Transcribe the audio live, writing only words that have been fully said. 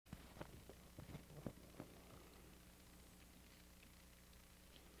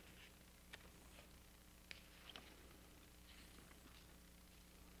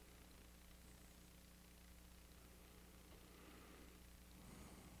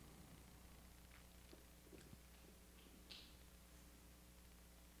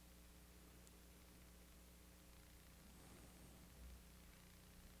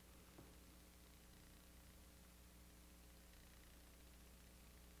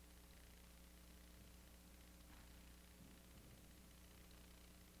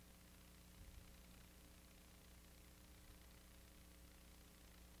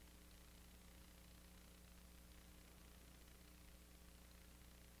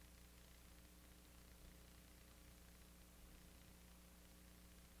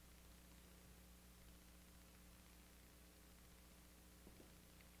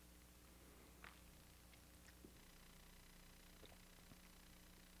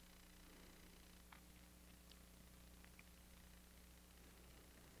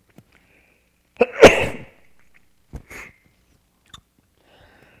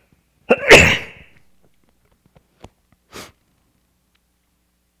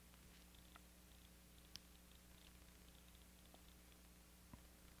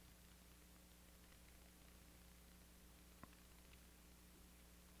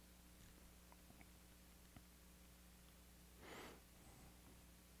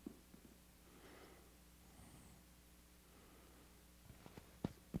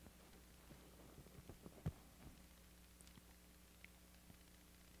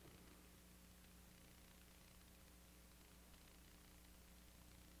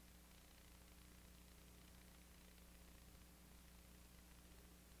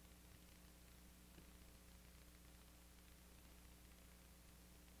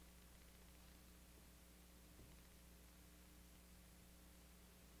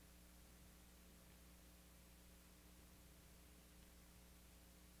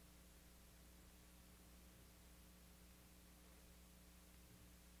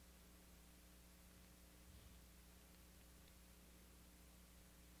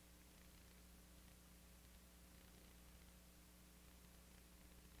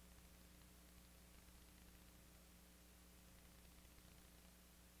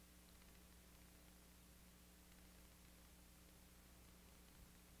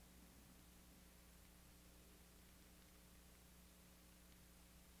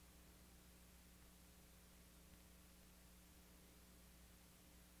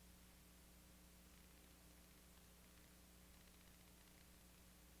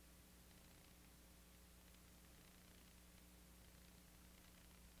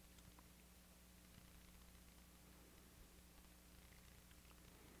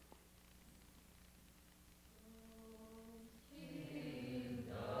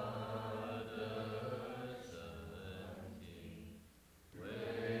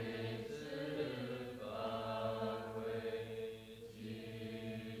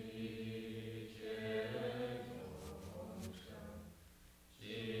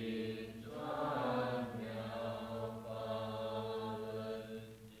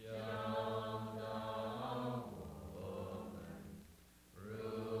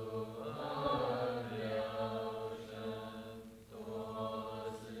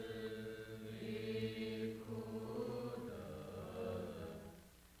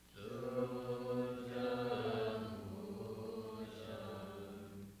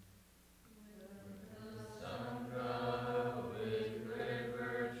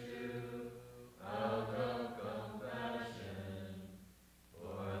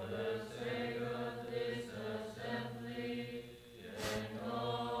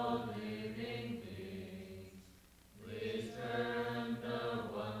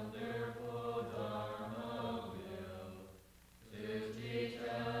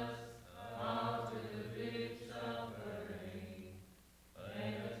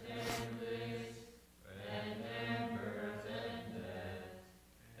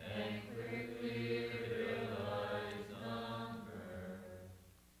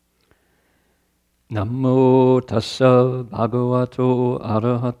Namo tassa bhagavato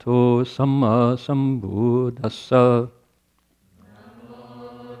arahato samma sambuddhassa.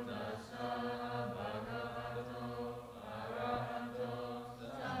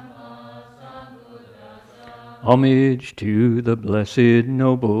 Homage to the blessed,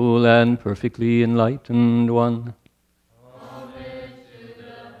 noble, and perfectly enlightened one. Homage to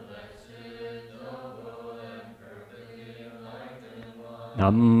the blessed, noble, and perfectly enlightened one.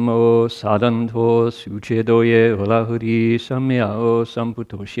 Namo sadanto suchedoye olahuri samyao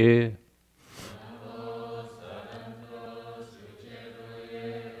samputoshe. Namo sadanto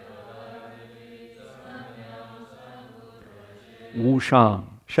suchedoye olahuri samyao samputoshe. 无上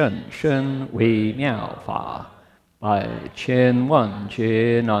甚深微妙法，百千万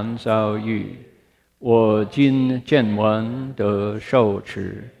劫难遭遇。我今见闻得受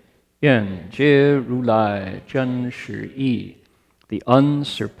持，愿解如来真实义。The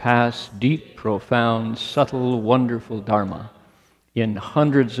unsurpassed, deep, profound, subtle, wonderful Dharma in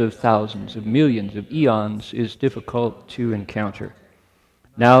hundreds of thousands of millions of eons is difficult to encounter.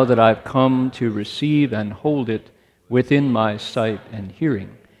 Now that I've come to receive and hold it within my sight and hearing,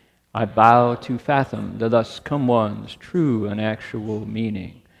 I bow to fathom the thus come one's true and actual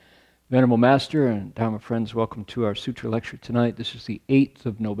meaning. Venerable Master and Dharma friends, welcome to our Sutra lecture tonight. This is the 8th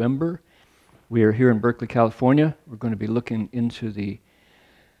of November. We are here in Berkeley, California. We're going to be looking into the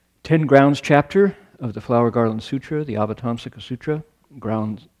 10 grounds chapter of the Flower Garland Sutra, the Avatamsaka Sutra,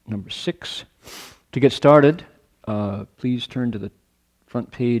 ground number 6. To get started, please turn to the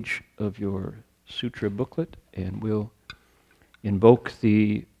front page of your sutra booklet, and we'll invoke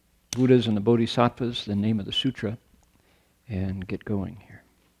the Buddhas and the Bodhisattvas, the name of the sutra, and get going here.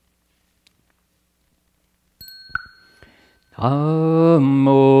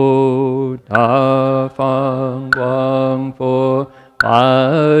 Namo Tafang Guang Fo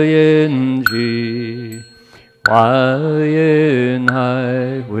Hua Yin Ji Hua Yin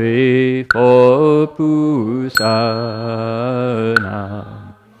Hai Hui Fo Pu Sa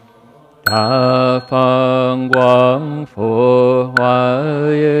Nam Ta Phang Quang Phổ Hoa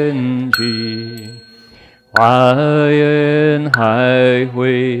Yên Trì Hoa Yên Hai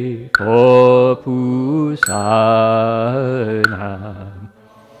Huy Phổ Pu Sa Nam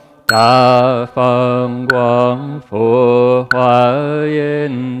Ta Phang Quang Phổ Hoa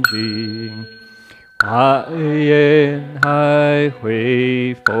Yên Trì Hoa Yên Hai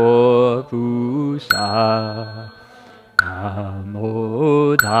Huy Phổ Pu Sa Nam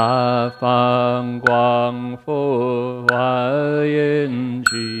Mô Đa Phang Quang Phổ Hoa Yên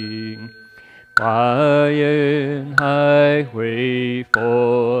Trì Hoa Yên Hai Huy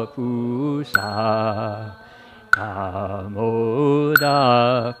Phổ Pu Sa Nam Mô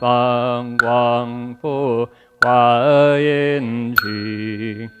Đa Phang Quang Phổ Hoa Yên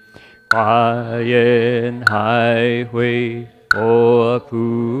Trì Hoa Yên Hai Huy Phổ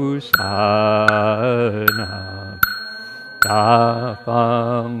Pu Sa Nam Ta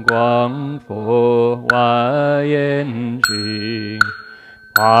Phang Quang Phổ Hoa Yên Trì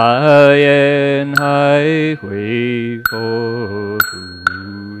Hoa Yên Hai Huy Phổ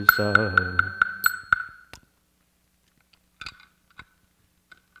Pu Sa.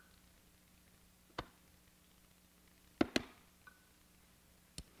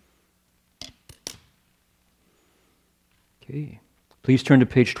 Okay, please turn to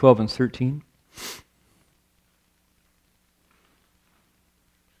page 12 and 13.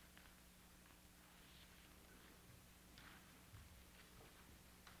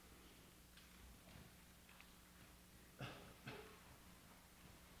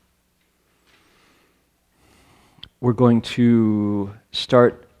 We're going to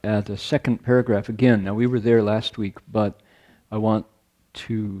start at the second paragraph again. Now, we were there last week, but I want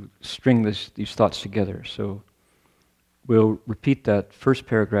to string these thoughts together. So we'll repeat that first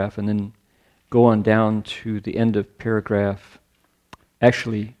paragraph and then go on down to the end of paragraph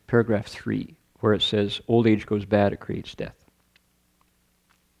 3, where it says, old age goes bad, it creates death.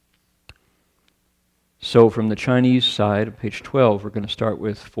 So from the Chinese side of page 12, we're going to start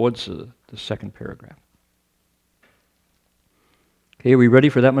with Fozi, the second paragraph. Okay, are we ready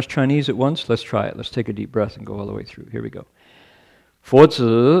for that much Chinese at once? Let's try it. Let's take a deep breath and go all the way through. Here we go. 佛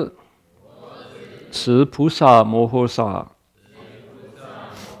子，持菩萨摩诃萨，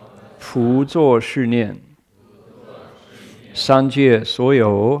普作是念，三界所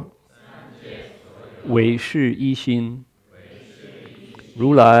有，唯是一心。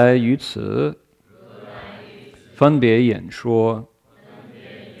如来于此，分别演说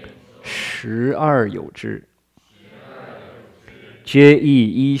，12有之。皆亦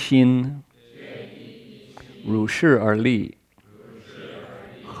一心，如是而立，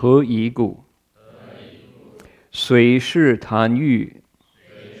何以故？随事谈欲，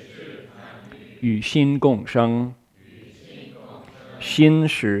与心共生。心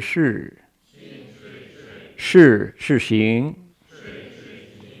是事，事是行，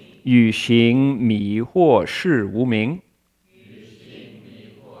与行迷惑事无明。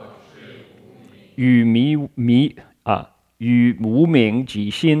与无明即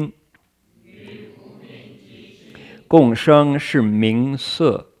心，共生是名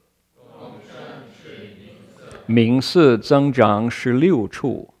色，名色增长是六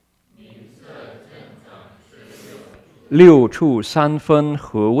处，六处三分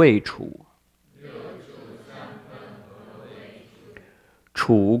合为处，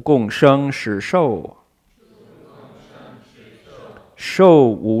处共生是受，受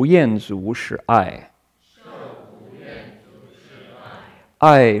无厌足是爱。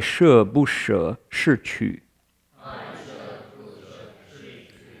爱舍不舍是取，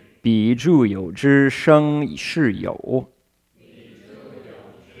彼诸有之生是有，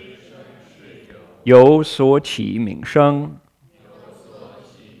有所起名生，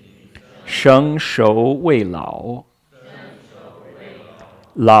生熟为老，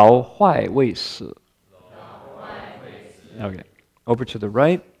老坏为死。Okay, over to the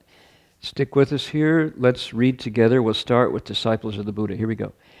right. Stick with us here. Let's read together. We'll start with disciples of the Buddha. Here we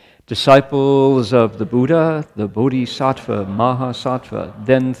go. Disciples of the Buddha, the Bodhisattva Mahasattva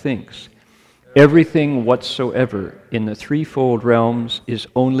then thinks, everything whatsoever in the threefold realms is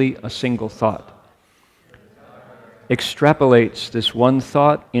only a single thought. Extrapolates this one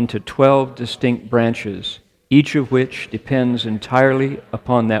thought into 12 distinct branches, each of which depends entirely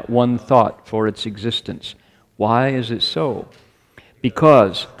upon that one thought for its existence. Why is it so?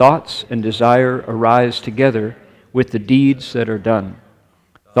 Because thoughts and desire arise together with the deeds that are done.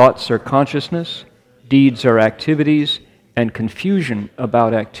 Thoughts are consciousness, deeds are activities, and confusion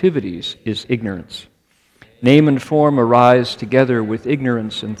about activities is ignorance. Name and form arise together with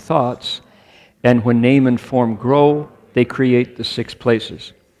ignorance and thoughts, and when name and form grow, they create the 6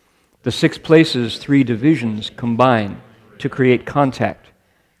 places. The 6 places, 3 divisions combine to create contact.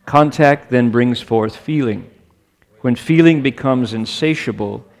 Contact then brings forth feeling. When feeling becomes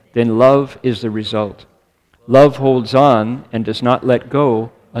insatiable, then love is the result. Love holds on and does not let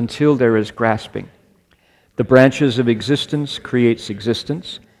go until there is grasping. The branches of existence creates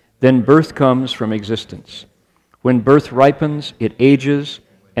existence, then birth comes from existence. When birth ripens, it ages,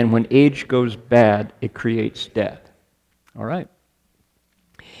 and when age goes bad, it creates death. All right.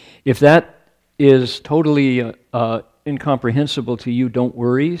 If that is totally incomprehensible to you, don't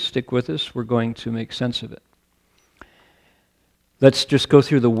worry. Stick with us. We're going to make sense of it. Let's just go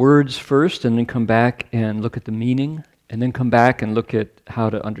through the words first and then come back and look at the meaning, and then come back and look at how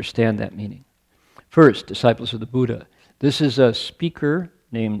to understand that meaning. First, disciples of the Buddha. This is a speaker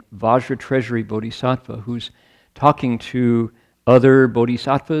named Vajra Treasury Bodhisattva who's talking to other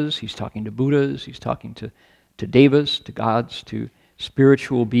bodhisattvas, he's talking to Buddhas, he's talking to devas, to gods, to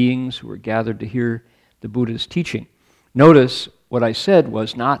spiritual beings who are gathered to hear the Buddha's teaching. Notice what I said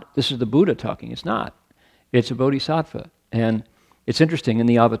was not, this is the Buddha talking. It's not. It's a bodhisattva. And it's interesting, in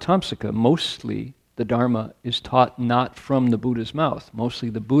the Avatamsaka, mostly the Dharma is taught not from the Buddha's mouth. Mostly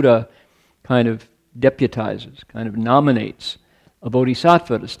the Buddha kind of deputizes, kind of nominates a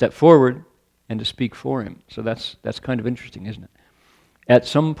bodhisattva to step forward and to speak for him. So that's kind of interesting, isn't it? At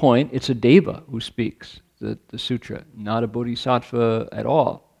some point, it's a deva who speaks the sutra, not a bodhisattva at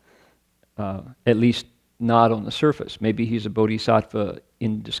all, at least not on the surface. Maybe he's a bodhisattva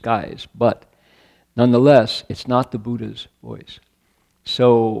in disguise, but nonetheless, it's not the Buddha's voice.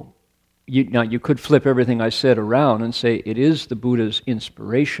 So you could flip everything I said around and say it is the Buddha's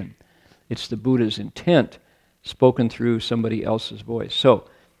inspiration. It's the Buddha's intent spoken through somebody else's voice. So,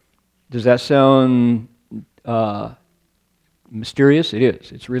 does that sound mysterious? It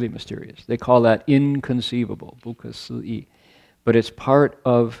is. It's really mysterious. They call that inconceivable, bukkha sui. But it's part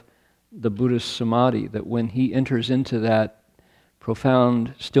of the Buddhist samadhi that when he enters into that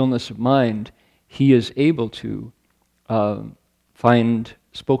profound stillness of mind, he is able to find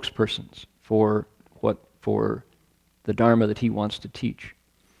spokespersons for the Dharma that he wants to teach.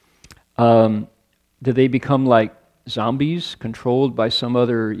 Do they become like zombies controlled by some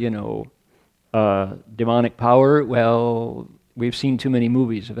other, demonic power? Well, we've seen too many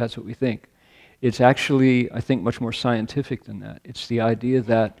movies if that's what we think. It's actually, I think, much more scientific than that. It's the idea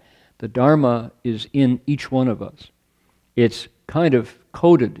that the Dharma is in each one of us. It's kind of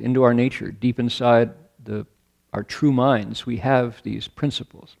coded into our nature, deep inside our true minds. We have these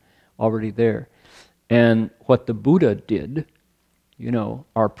principles already there. And what the Buddha did,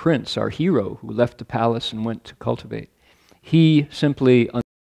 our prince, our hero who left the palace and went to cultivate, he simply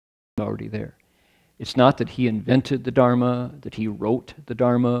already there. It's not that he invented the Dharma, that he wrote the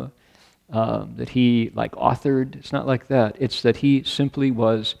Dharma, that he like authored. It's not like that. It's that he simply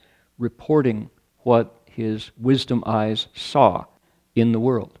was reporting what his wisdom eyes saw in the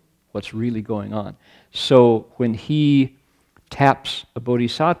world, what's really going on. So when he taps a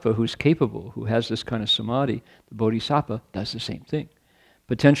bodhisattva who's capable, who has this kind of samadhi, the bodhisattva does the same thing.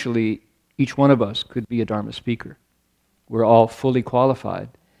 Potentially, each one of us could be a Dharma speaker. We're all fully qualified,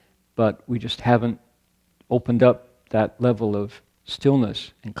 but we just haven't opened up that level of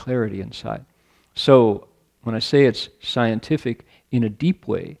stillness and clarity inside. So when I say it's scientific in a deep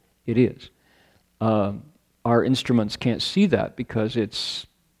way, it is. Our instruments can't see that because it's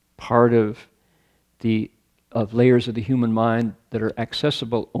part of layers of the human mind that are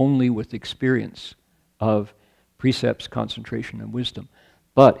accessible only with experience of precepts, concentration, and wisdom.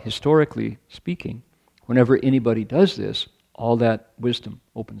 But historically speaking, whenever anybody does this, all that wisdom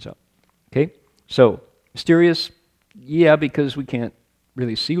opens up. Okay? So, mysterious, yeah, because we can't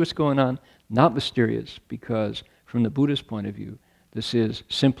really see what's going on. Not mysterious, because from the Buddhist point of view, this is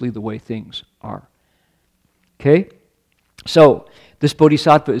simply the way things are. Okay? So, this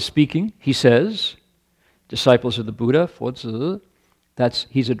bodhisattva is speaking. He says, disciples of the Buddha,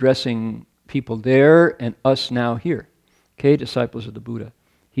 he's addressing people there and us now here. Okay, disciples of the Buddha.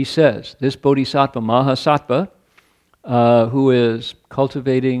 He says, this bodhisattva, Mahasattva, who is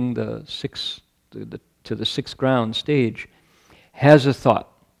cultivating to the sixth ground stage, has a thought.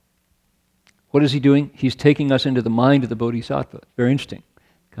 What is he doing? He's taking us into the mind of the bodhisattva. Very interesting.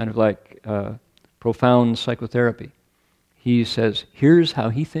 Kind of like profound psychotherapy. He says, here's how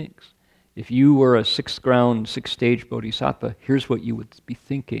he thinks. If you were a sixth ground, sixth stage bodhisattva, here's what you would be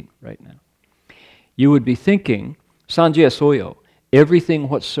thinking right now. You would be thinking, Sanjaya Soyo, everything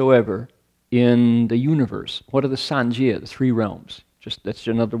whatsoever in the universe. What are the Sanjaya, the three realms? That's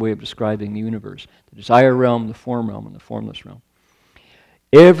another way of describing the universe. The desire realm, the form realm, and the formless realm.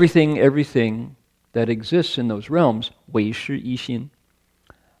 Everything that exists in those realms, Wei Shi Yi Xin.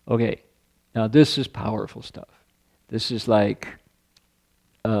 Okay, now this is powerful stuff. This is like,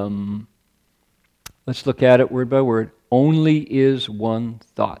 let's look at it word by word. Only is one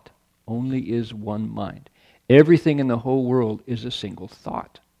thought. Only is one mind. Everything in the whole world is a single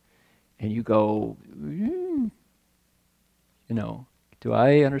thought. And you go, do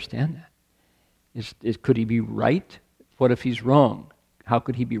I understand that? Could he be right? What if he's wrong? How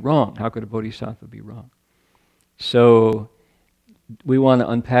could he be wrong? How could a bodhisattva be wrong? So we want to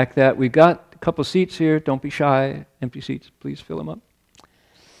unpack that. We've got a couple seats here. Don't be shy. Empty seats. Please fill them up.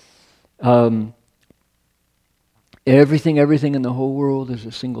 Everything in the whole world is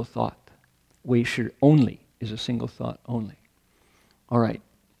a single thought. Wei Shi only is a single thought only. All right.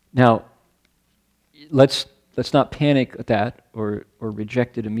 Now, let's not panic at that or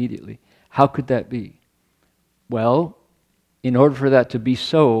reject it immediately. How could that be? Well, in order for that to be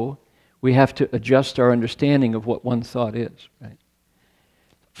so, we have to adjust our understanding of what one thought is, right?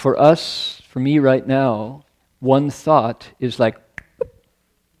 For us, for me right now, one thought is like,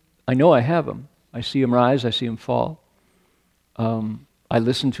 I know I have them. I see them rise, I see them fall. I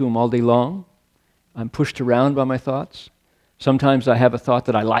listen to them all day long. I'm pushed around by my thoughts. Sometimes I have a thought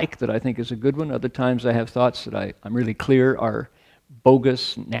that I like, that I think is a good one. Other times I have thoughts that I'm really clear are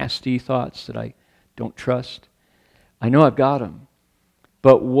bogus, nasty thoughts that I don't trust. I know I've got them.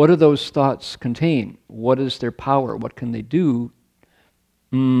 But what do those thoughts contain? What is their power? What can they do?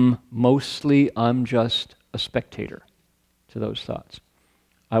 Mostly I'm just a spectator to those thoughts.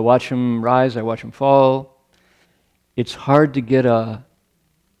 I watch them rise, I watch them fall. It's hard to get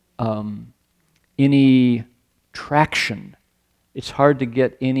any traction. It's hard to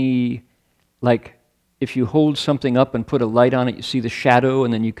get any, like, if you hold something up and put a light on it, you see the shadow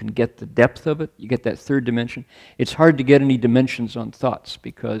and then you can get the depth of it. You get that third dimension. It's hard to get any dimensions on thoughts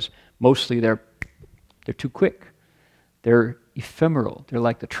because mostly they're too quick. They're ephemeral. They're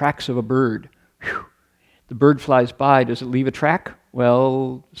like the tracks of a bird. Whew. The bird flies by. Does it leave a track?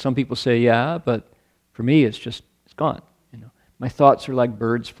 Well, some people say yeah, but for me it's gone. My thoughts are like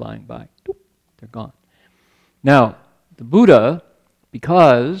birds flying by. They're gone. Now, the Buddha,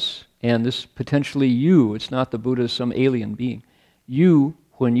 because, and this potentially you, it's not the Buddha, some alien being. You,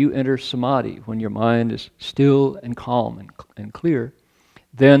 when you enter samadhi, when your mind is still and calm and clear,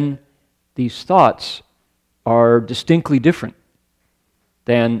 then these thoughts are distinctly different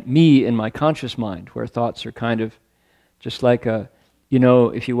than me in my conscious mind, where thoughts are kind of just like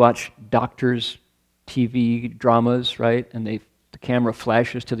if you watch doctors' TV dramas, right, and the camera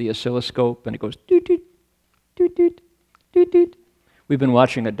flashes to the oscilloscope and it goes doot doot doot doot doot doot. We've been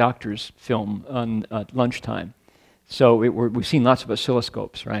watching a doctor's film on lunchtime, so we've seen lots of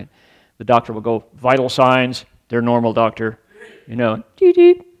oscilloscopes, right? The doctor will go, vital signs, they're normal, doctor. You know,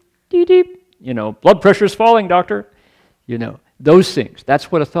 dee-deep, dee-deep. You know, blood pressure's falling, doctor. You know, those things.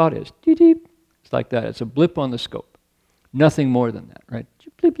 That's what a thought is. Dee-deep. It's like that. It's a blip on the scope. Nothing more than that, right?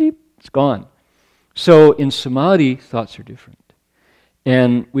 Bleep, bleep. It's gone. So in samadhi, thoughts are different.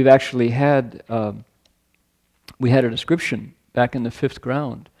 And we've actually had, we had a description back in the fifth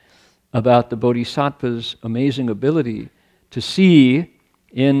ground about the bodhisattva's amazing ability to see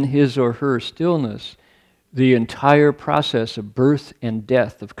in his or her stillness the entire process of birth and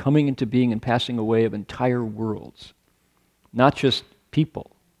death, of coming into being and passing away of entire worlds. Not just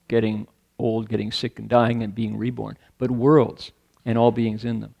people getting old, getting sick and dying and being reborn, but worlds and all beings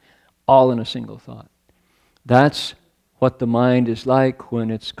in them, all in a single thought. That's what the mind is like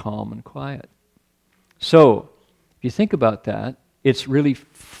when it's calm and quiet. So, if you think about that, it's really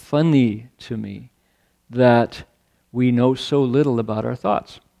funny to me that we know so little about our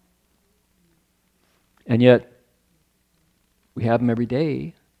thoughts. And yet, we have them every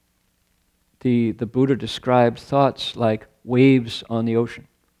day. The Buddha described thoughts like waves on the ocean.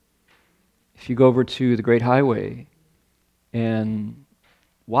 If you go over to the Great Highway and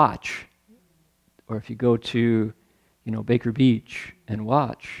watch, or if you go to, you know, Baker Beach and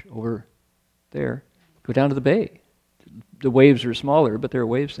watch over there, go down to the bay. The waves are smaller, but there are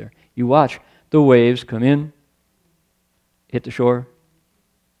waves there. You watch, the waves come in, hit the shore,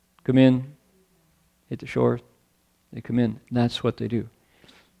 come in, hit the shore, they come in. And that's what they do.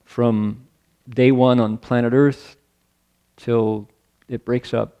 From day one on planet Earth till it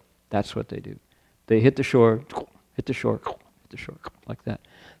breaks up, that's what they do. They hit the shore, hit the shore, hit the shore, like that.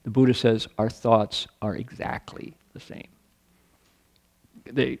 The Buddha says our thoughts are exactly the same.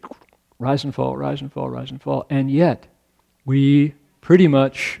 They rise and fall, rise and fall, rise and fall. And yet, we pretty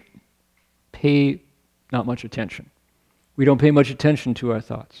much pay not much attention. We don't pay much attention to our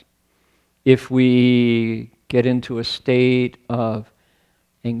thoughts. If we get into a state of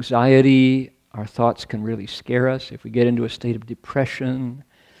anxiety, our thoughts can really scare us. If we get into a state of depression,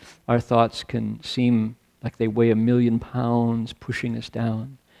 our thoughts can seem like they weigh 1,000,000 pounds, pushing us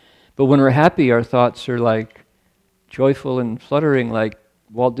down. But when we're happy, our thoughts are like joyful and fluttering like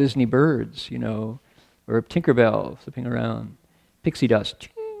Walt Disney birds, you know, or Tinkerbell flipping around, pixie dust.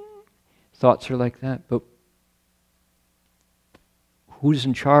 Thoughts are like that. But who's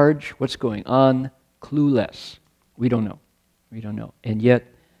in charge? What's going on? Clueless. We don't know. We don't know. And yet,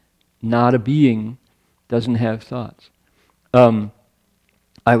 not a being doesn't have thoughts.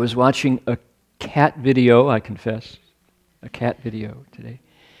 I was watching a cat video, I confess, a cat video today.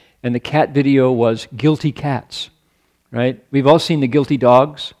 And the cat video was guilty cats, right? We've all seen the guilty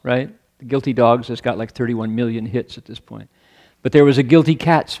dogs, right? The guilty dogs has got like 31 million hits at this point. But there was a guilty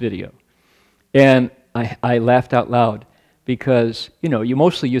cats video. And I laughed out loud because, you know,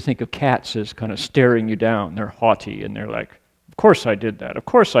 you think of cats as kind of staring you down. They're haughty and they're like, of course I did that. Of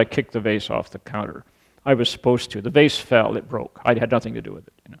course I kicked the vase off the counter. I was supposed to. The vase fell, it broke. I had nothing to do with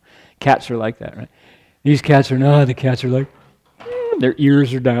it. You know, cats are like that, right? These cats are not. The cats are like, their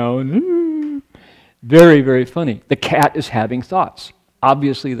ears are down. Very, very funny. The cat is having thoughts.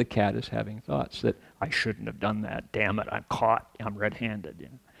 Obviously, the cat is having thoughts that I shouldn't have done that. Damn it, I'm caught. I'm red-handed. You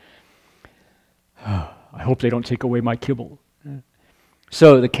know? I hope they don't take away my kibble.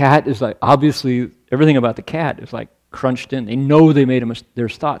 So the cat is like, obviously, everything about the cat is like crunched in. They know they made a mistake.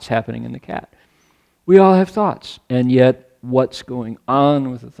 There's thoughts happening in the cat. We all have thoughts, and yet what's going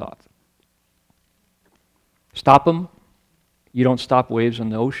on with the thoughts? Stop them. You don't stop waves on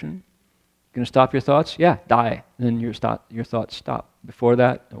the ocean. You're going to stop your thoughts? Yeah, die. And then your thoughts stop. Before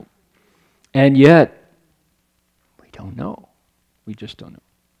that, no. And yet, we don't know. We just don't know.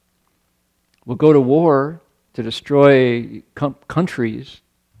 We'll go to war to destroy countries,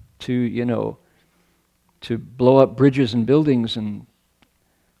 to blow up bridges and buildings and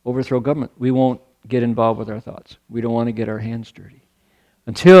overthrow government. We won't get involved with our thoughts. We don't want to get our hands dirty.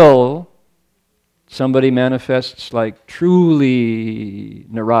 Until somebody manifests like truly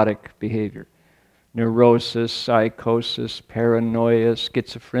neurotic behavior. Neurosis, psychosis, paranoia,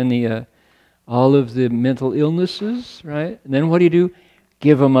 schizophrenia, all of the mental illnesses, right? And then what do?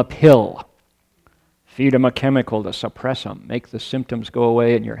 Give them a pill. Feed them a chemical to suppress them. Make the symptoms go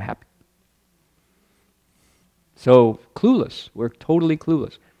away and you're happy. So, clueless. We're totally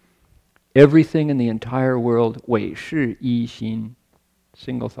clueless. Everything in the entire world, 唯是一心,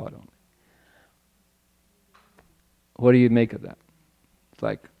 single thought only. What do you make of that? It's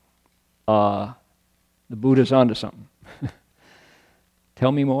like, the Buddha's onto something.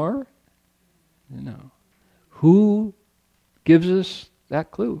 Tell me more? No. Who gives us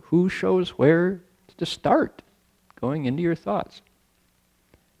that clue? Who shows where to start going into your thoughts?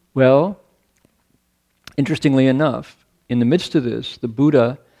 Well, interestingly enough, in the midst of this, the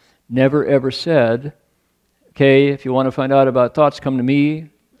Buddha never ever said, okay, if you want to find out about thoughts, come to me.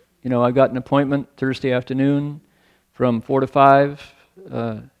 You know, I've got an appointment Thursday afternoon from 4 to 5,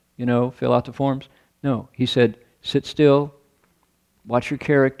 fill out the forms. No, he said, sit still, watch your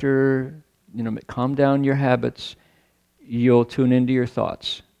character, calm down your habits, you'll tune into your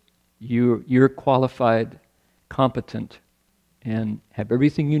thoughts. You're qualified, competent, and have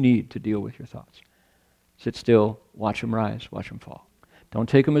everything you need to deal with your thoughts. Sit still, watch them rise, watch them fall. Don't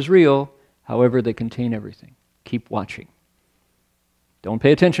take them as real, however, they contain everything. Keep watching. Don't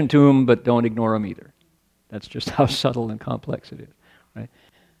pay attention to them, but don't ignore them either. That's just how subtle and complex it is, right?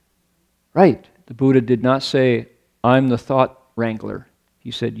 Right. The Buddha did not say, I'm the thought wrangler.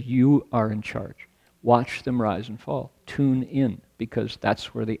 He said, you are in charge. Watch them rise and fall. Tune in, because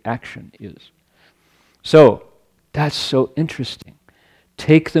that's where the action is. So, that's so interesting.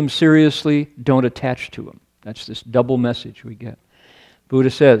 Take them seriously, don't attach to them. That's this double message we get. Buddha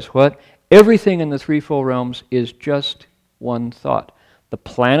says, what? Everything in the threefold realms is just one thought. The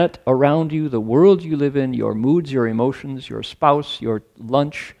planet around you, the world you live in, your moods, your emotions, your spouse, your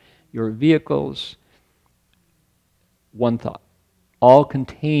lunch, your vehicles, one thought. All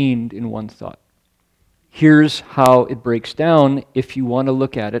contained in one thought. Here's how it breaks down if you want to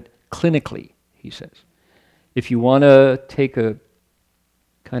look at it clinically, he says. If you want to take a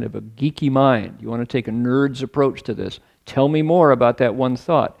kind of a geeky mind, you want to take a nerd's approach to this, tell me more about that one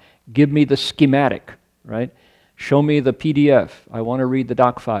thought. Give me the schematic, right? Show me the PDF. I want to read the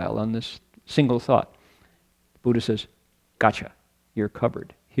doc file on this single thought. Buddha says, gotcha, you're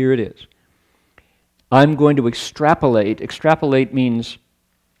covered. Here it is. I'm going to extrapolate. Extrapolate means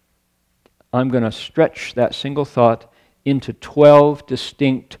I'm going to stretch that single thought into 12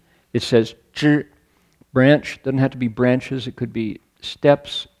 distinct, it says, branch. Doesn't have to be branches. It could be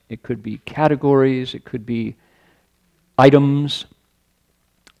steps. It could be categories. It could be items.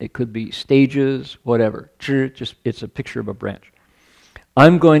 It could be stages, whatever. Just it's a picture of a branch.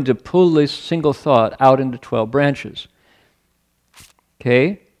 I'm going to pull this single thought out into 12 branches.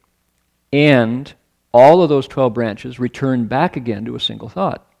 Okay? And all of those 12 branches return back again to a single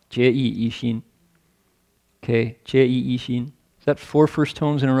thought. Jie yi xin. Okay? Jie yi xin. Is that 4 first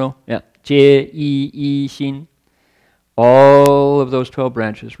tones in a row? Yeah. Jie yi xin. All of those 12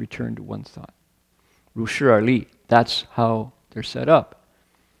 branches return to one thought. Ru shi er li. That's how they're set up.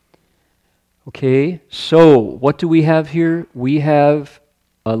 Okay, so what do we have here? We have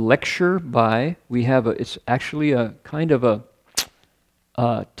a lecture by, it's actually a kind of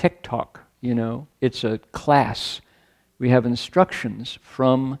a tech talk, It's a class. We have instructions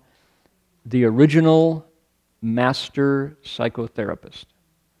from the original master psychotherapist.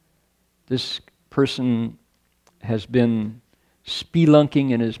 This person has been spelunking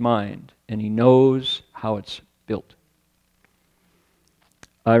in his mind, and he knows how it's built.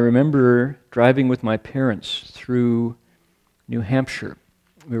 I remember driving with my parents through New Hampshire.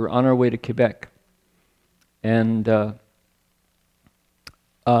 We were on our way to Quebec. And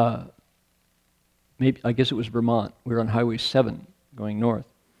maybe I guess it was Vermont. We were on Highway 7 going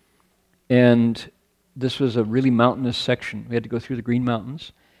north. And this was a really mountainous section. We had to go through the Green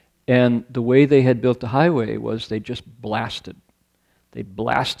Mountains. And the way they had built the highway was they just blasted. They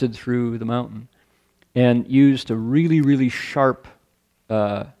blasted through the mountain and used a really, really sharp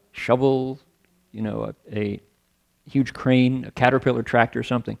shovel, a huge crane, a Caterpillar tractor or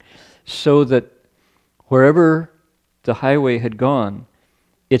something, so that wherever the highway had gone,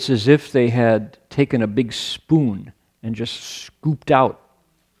 it's as if they had taken a big spoon and just scooped out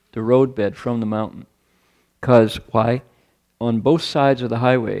the roadbed from the mountain. Because, why? On both sides of the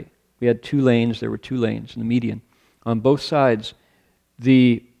highway, we had 2 lanes, there were 2 lanes in the median. On both sides,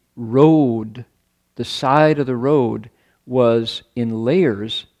 the road, the side of the road was in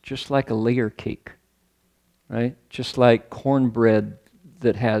layers, just like a layer cake, right? Just like cornbread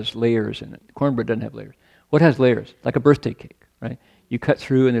that has layers in it. Cornbread doesn't have layers. What has layers? Like a birthday cake, right? You cut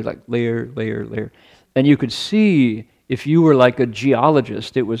through and there's like layer, layer, layer. And you could see, if you were like a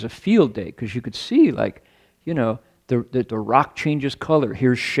geologist, it was a field day, because you could see the rock changes color.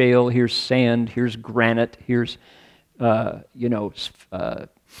 Here's shale, here's sand, here's granite, here's, what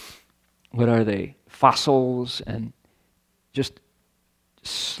are they? Fossils, and just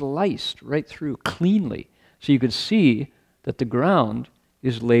sliced right through cleanly. So you could see that the ground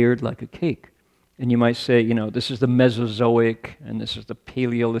is layered like a cake. And you might say, this is the Mesozoic, and this is the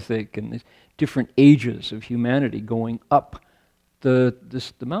Paleolithic, and these different ages of humanity going up the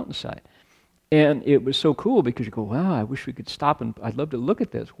mountainside. And it was so cool, because you go, wow, I wish we could stop, and I'd love to look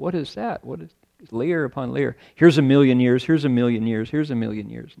at this. What is that? layer upon layer. Here's a million years, here's a million years, here's a million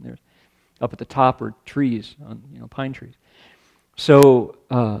years, and there's up at the top are trees, pine trees. So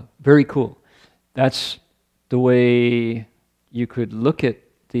very cool. That's the way you could look at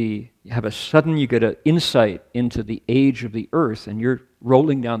you get an insight into the age of the earth, and you're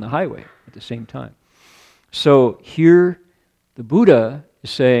rolling down the highway at the same time. So here the Buddha is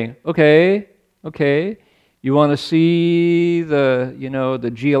saying, okay, you want to see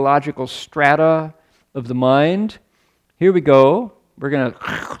the geological strata of the mind? Here we go. We're going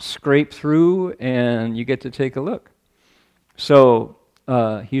to scrape through, and you get to take a look. So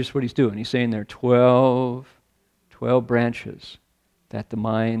here's what he's doing. He's saying there are 12 branches that the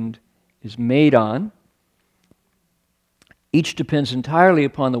mind is made on. Each depends entirely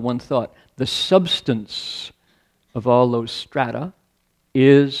upon the one thought. The substance of all those strata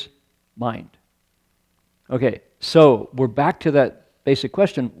is mind. Okay, so we're back to that basic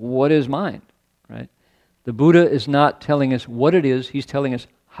question, what is mind, right? The Buddha is not telling us what it is, he's telling us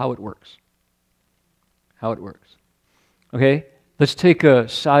how it works. How it works. Okay, let's take a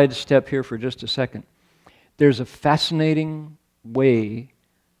side step here for just a second. There's a fascinating way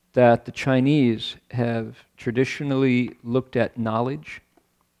that the Chinese have traditionally looked at knowledge.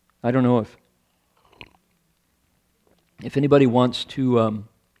 I don't know if anybody wants to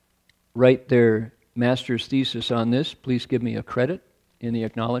write their master's thesis on this, please give me a credit in the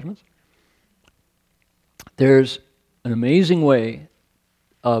acknowledgments. There's an amazing way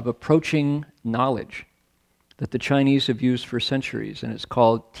of approaching knowledge that the Chinese have used for centuries, and it's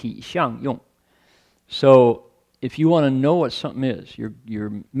called 体相用. So if you want to know what something is,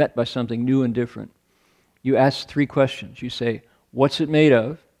 you're met by something new and different, you ask 3 questions. You say, what's it made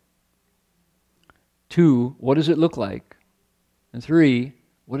of? 2, what does it look like? And 3,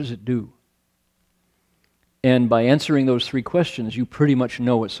 what does it do? And by answering those 3 questions, you pretty much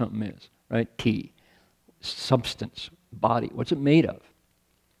know what something is, right? Ti, substance, body. What's it made of?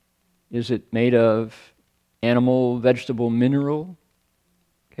 Is it made of animal, vegetable, mineral?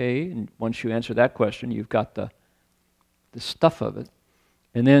 Okay, and once you answer that question, you've got the stuff of it.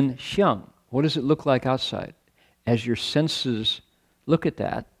 And then xiang, what does it look like outside? As your senses look at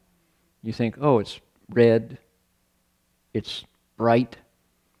that, you think, oh, it's red, it's bright,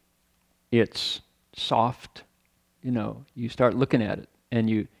 it's soft. You start looking at it,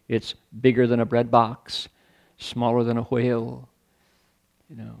 and it's bigger than a bread box, smaller than a whale.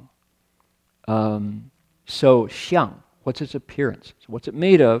 So xiang, what's its appearance? So what's it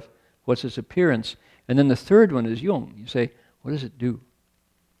made of? What's its appearance? And then the third one is yong. You say, what does it do?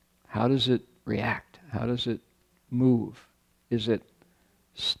 How does it react? How does it move? Is it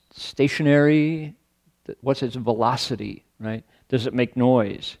stationary? What's its velocity, right? Does it make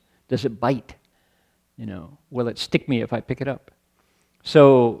noise? Does it bite? Will it stick me if I pick it up?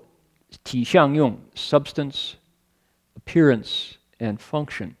 So, 体相用, substance, appearance, and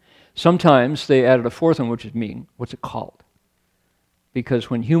function. Sometimes they added a fourth one, which is meaning. What's it called? Because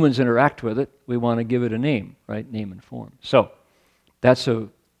when humans interact with it, we want to give it a name, right? Name and form. So, that's a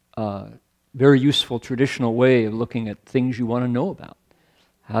very useful traditional way of looking at things you want to know about.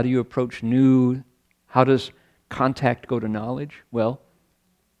 How do you approach new? How does contact go to knowledge? Well,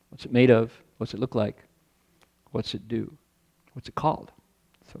 what's it made of? What's it look like? What's it do? What's it called?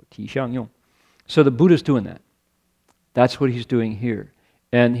 So, 体相用. So the Buddha's doing that. That's what he's doing here.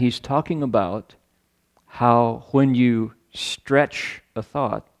 And he's talking about how when you stretch a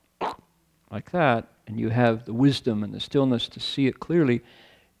thought like that, and you have the wisdom and the stillness to see it clearly,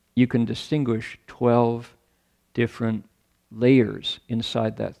 you can distinguish 12 different layers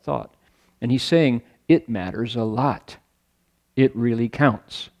inside that thought. And he's saying it matters a lot. It really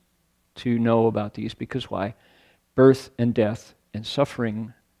counts to know about these, because why? Birth and death and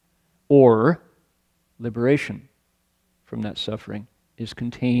suffering, or liberation from that suffering, is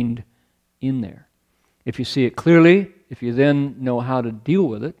contained in there. If you see it clearly, if you then know how to deal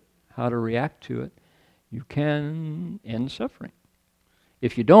with it, how to react to it, you can end suffering.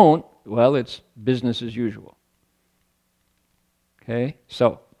 If you don't, well, it's business as usual. Okay,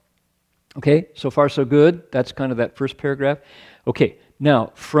 so far so good. That's kind of that first paragraph. Okay,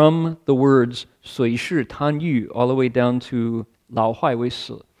 now from the words 随事贪欲 all the way down to 老坏为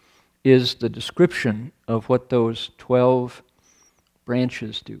死 is the description of what those 12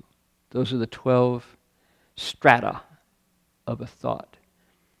 branches do. Those are the 12 strata of a thought.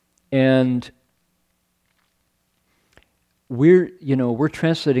 And we're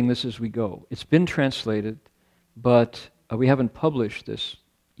translating this as we go. It's been translated, but we haven't published this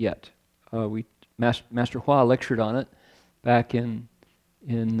yet. Master Hua lectured on it back in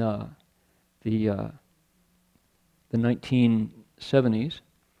the 1970s,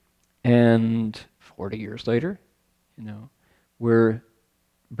 And 40 years later, you know, we're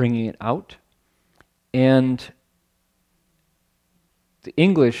bringing it out. And the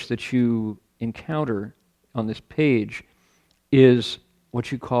English that you encounter on this page is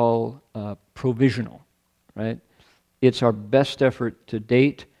what you call provisional, right? It's our best effort to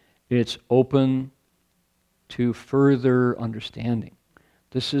date. It's open to further understanding.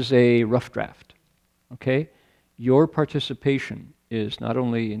 This is a rough draft, okay? Your participation is not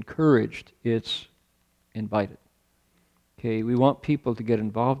only encouraged, it's invited. Okay, we want people to get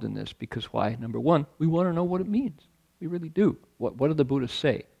involved in this because why? Number one, we want to know what it means. We really do. What do the Buddhists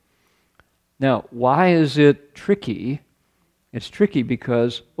say? Now, why is it tricky? It's tricky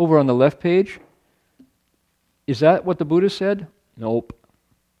because over on the left page, is that what the Buddha said? Nope.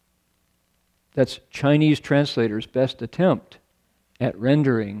 That's Chinese translators' best attempt at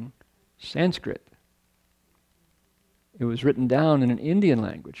rendering Sanskrit. It was written down in an Indian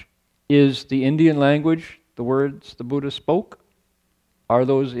language. Is the Indian language the words the Buddha spoke? Are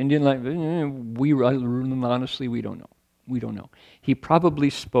those Indian language? Honestly, we don't know. We don't know. He probably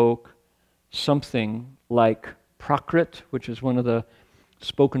spoke something like Prakrit, which is one of the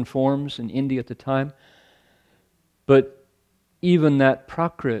spoken forms in India at the time. But even that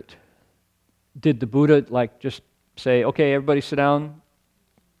Prakrit, did the Buddha like just say, okay, everybody sit down,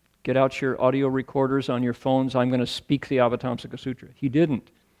 get out your audio recorders on your phones, I'm going to speak the Avatamsaka Sutra? He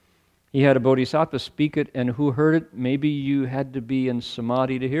didn't. He had a bodhisattva speak it, and who heard it? Maybe you had to be in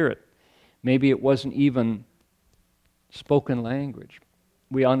samadhi to hear it. Maybe it wasn't even spoken language.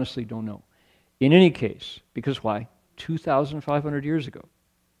 We honestly don't know. In any case, because why? 2,500 years ago,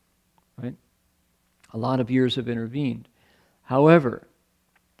 right? A lot of years have intervened. However,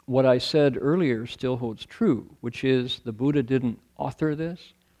 what I said earlier still holds true, which is the Buddha didn't author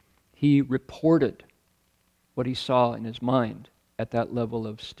this. He reported what he saw in his mind at that level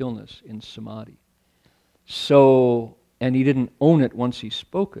of stillness in samadhi. So, and he didn't own it once he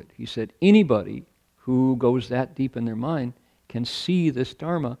spoke it. He said anybody who goes that deep in their mind can see this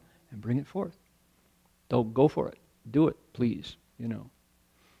Dharma and bring it forth. They'll go for it. Do it, please, you know.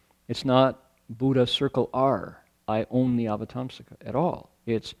 It's not Buddha circle R, I own the Avatamsaka at all.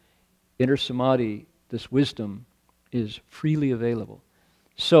 It's inner samadhi, this wisdom is freely available.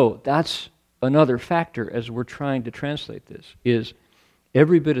 So that's another factor as we're trying to translate this, is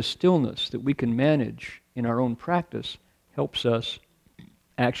every bit of stillness that we can manage in our own practice helps us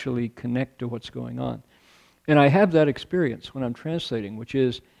actually connect to what's going on. And I have that experience when I'm translating, which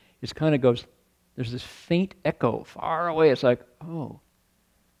is, it kind of goes, there's this faint echo far away. It's like, oh,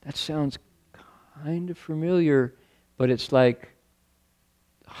 that sounds kind of familiar, but it's like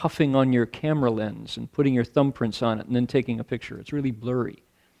huffing on your camera lens and putting your thumbprints on it and then taking a picture. It's really blurry.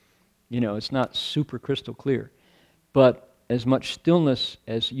 You know, it's not super crystal clear. But as much stillness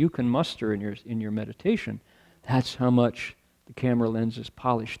as you can muster in your meditation, that's how much the camera lens is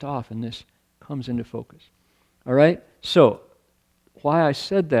polished off and this comes into focus. All right? So, why I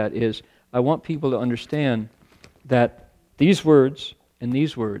said that is I want people to understand that these words and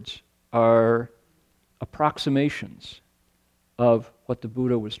these words are approximations of what the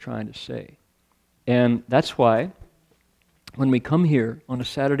Buddha was trying to say. And that's why when we come here on a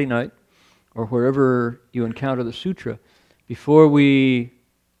Saturday night or wherever you encounter the sutra, before we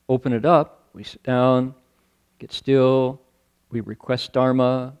open it up, we sit down, get still, we request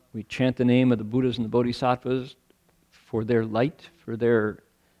Dharma, we chant the name of the Buddhas and the Bodhisattvas for their light, for their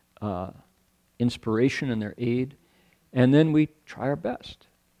inspiration and their aid, and then we try our best,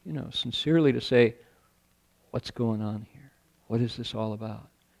 you know, sincerely to say, what's going on here? What is this all about?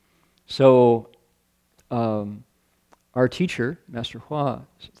 So, our teacher, Master Hua,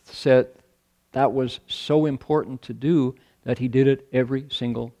 said that was so important to do that he did it every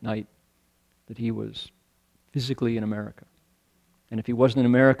single night that he was physically in America. And if he wasn't in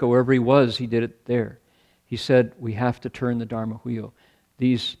America, wherever he was, he did it there. He said, we have to turn the Dharma wheel.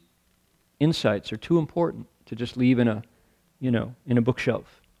 These insights are too important to just leave in a, you know, in a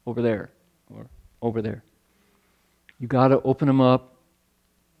bookshelf over there or over there. You got to open them up,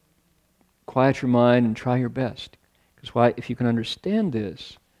 quiet your mind, and try your best. Because why? If you can understand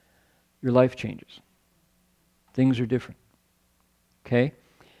this, your life changes. Things are different. Okay?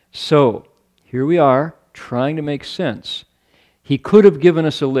 So, here we are, trying to make sense. He could have given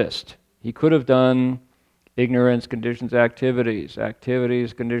us a list. He could have done ignorance conditions activities,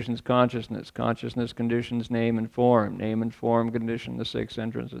 activities conditions consciousness, consciousness conditions name and form condition the six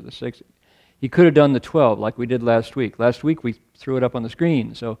entrance of the six. He could have done the 12 like we did last week. Last week we threw it up on the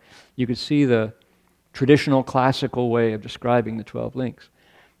screen so you could see the traditional classical way of describing the 12 links.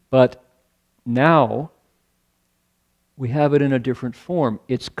 But now we have it in a different form.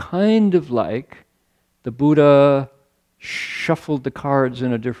 It's kind of like the Buddha shuffled the cards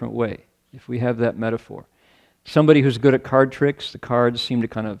in a different way, if we have that metaphor. Somebody who's good at card tricks, the cards seem to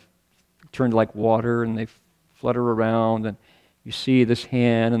kind of turn like water and they flutter around, and you see this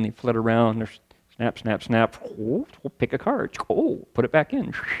hand and they flutter around, and snap, snap, snap, oh, pick a card, oh, put it back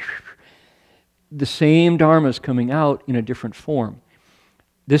in. The same Dharma is coming out in a different form.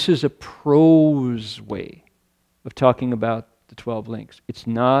 This is a prose way of talking about the 12 links. It's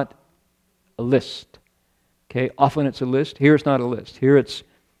not a list. Okay, often it's a list. Here it's not a list. Here it's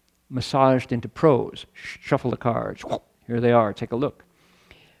massaged into prose. Shuffle the cards. Here they are. Take a look.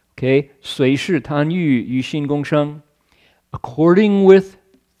 Okay, 随事贪欲于心共生. According with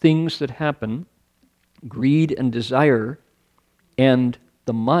things that happen, greed and desire and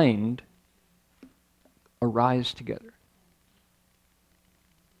the mind arise together.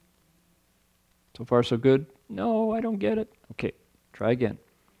 So far, so good? No, I don't get it. Okay, try again.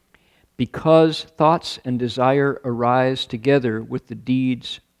 Because thoughts and desire arise together with the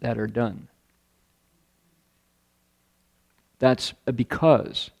deeds that are done. That's a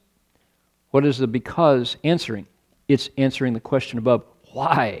because. What is the because answering? It's answering the question above.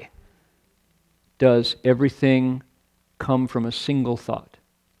 Why does everything come from a single thought?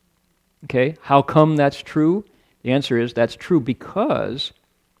 Okay, how come that's true? The answer is that's true because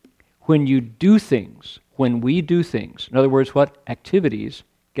when you do things, when we do things, in other words, what? Activities,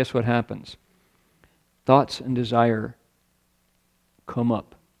 guess what happens? Thoughts and desire come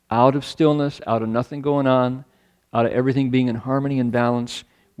up. Out of stillness, out of nothing going on, out of everything being in harmony and balance,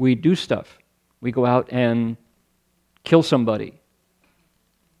 we do stuff. We go out and kill somebody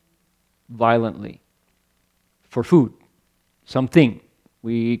violently for food, something.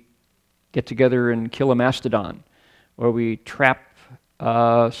 We get together and kill a mastodon, or we trap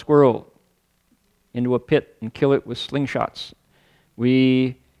a squirrel into a pit and kill it with slingshots.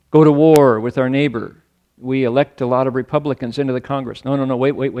 We go to war with our neighbor. We elect a lot of Republicans into the Congress. No,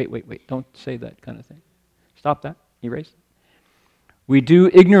 wait. Don't say that kind of thing. Stop that. Erase it. We do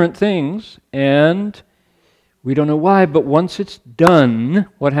ignorant things, and we don't know why, but once it's done,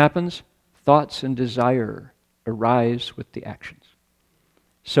 what happens? Thoughts and desire arise with the actions.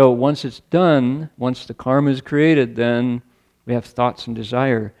 So once it's done, once the karma is created, then we have thoughts and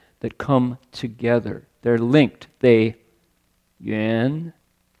desire that come together. They're linked. They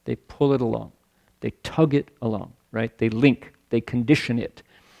pull it along. They tug it along, right? They link. They condition it.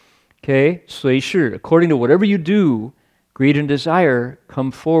 Okay? 随事, according to whatever you do, greed and desire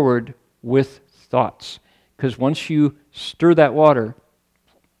come forward with thoughts. Because once you stir that water,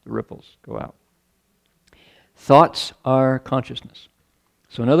 the ripples go out. Thoughts are consciousness.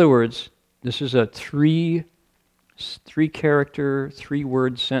 So in other words, this is a three-character,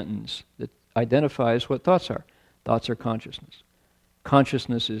 three-word sentence that identifies what thoughts are. Thoughts are consciousness.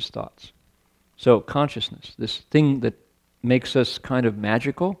 Consciousness is thoughts. So consciousness, this thing that makes us kind of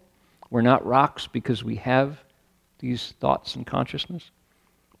magical. We're not rocks because we have these thoughts and consciousness.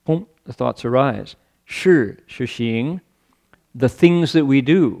 Boom, the thoughts arise. 是行, the things that we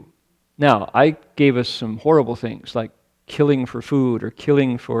do. Now, I gave us some horrible things like killing for food or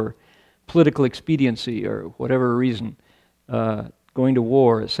killing for political expediency or whatever reason, going to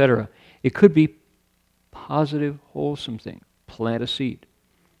war, etc. It could be positive, wholesome thing. Plant a seed.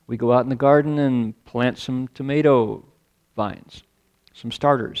 We go out in the garden and plant some tomato vines, some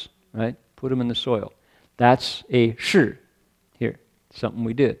starters, right? Put them in the soil. That's a 是 here, something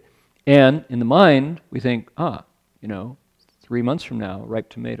we did. And in the mind, we think, 3 months from now, ripe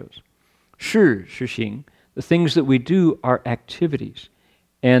tomatoes. 是行. The things that we do are activities.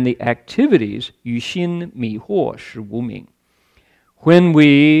 And the activities, 于心迷惑是无明. When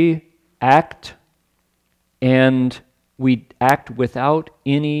we act, and we act without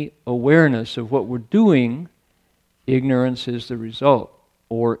any awareness of what we're doing, ignorance is the result.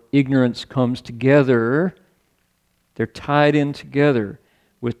 Or ignorance comes together, they're tied in together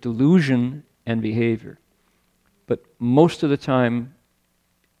with delusion and behavior. But most of the time,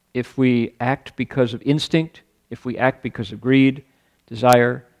 if we act because of instinct, if we act because of greed,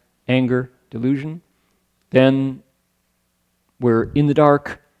 desire, anger, delusion, then we're in the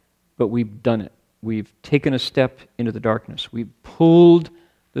dark, but we've done it. We've taken a step into the darkness. We've pulled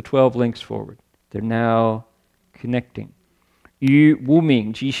the 12 links forward. They're now connecting. 于无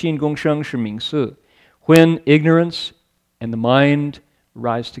明即心共生是名色. When ignorance and the mind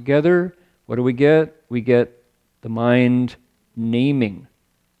rise together, what do we get? We get the mind naming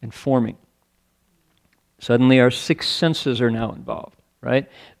and forming. Suddenly our 6 senses are now involved, right?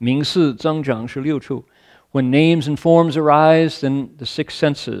 名色增长是六处. When names and forms arise, then the 6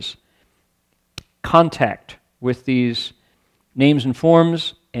 senses contact with these names and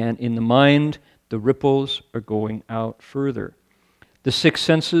forms, and in the mind, the ripples are going out further. The six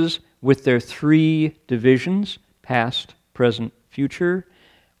senses with their three divisions, past, present, future,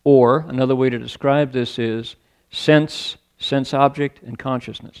 or another way to describe this is sense, sense object, and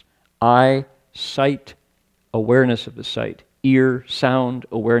consciousness. Eye, sight, awareness of the sight. Ear, sound,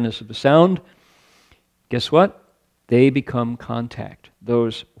 awareness of the sound. Guess what? They become contact.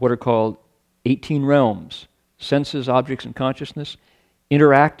 Those, what are called 18 realms, senses, objects, and consciousness,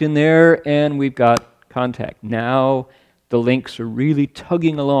 interact in there, and we've got contact. Now the links are really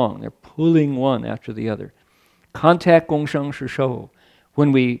tugging along. They're pulling one after the other. Contact gongsheng shishou.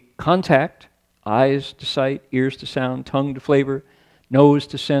 When we contact, eyes to sight, ears to sound, tongue to flavor, nose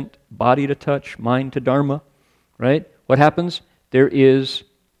to scent, body to touch, mind to dharma, right? What happens? There is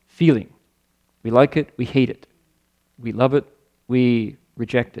feeling. We like it, we hate it. We love it, we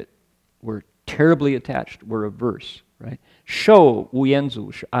reject it. We're terribly attached, we're averse, right? Shou wu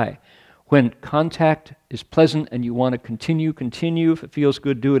yanzu shi ai. When contact is pleasant and you want to continue, if it feels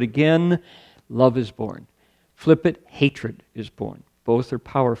good, do it again, love is born. Flip it, hatred is born. Both are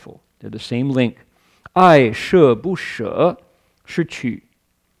powerful. They're the same link. Ai she bu she shi qu.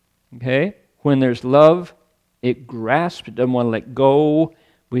 Okay? When there's love, it grasps, it doesn't want to let go.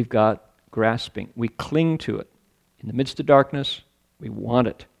 We've got grasping. We cling to it. In the midst of darkness, we want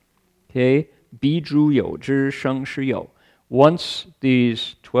it. Okay? Bi zhu you, zhi sheng shi you. Once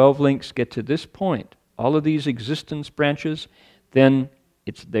these 12 links get to this point, all of these existence branches, then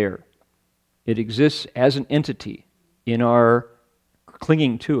it's there. It exists as an entity in our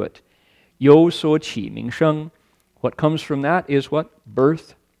clinging to it. You so qi ming sheng. What comes from that is what?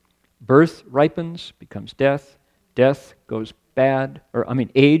 Birth. Birth ripens, becomes death. Death goes bad,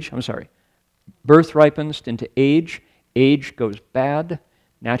 age, Birth ripens into age. Age goes bad.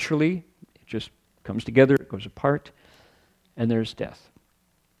 Naturally, it just comes together, it goes apart. And there's death.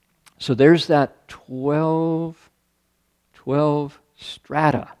 So there's that 12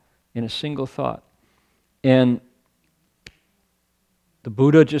 strata in a single thought. And the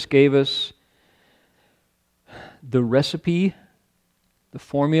Buddha just gave us the recipe, the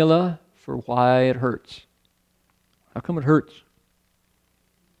formula for why it hurts. How come it hurts?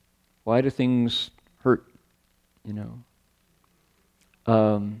 Why do things hurt?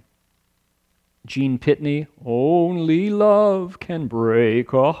 Gene Pitney, only love can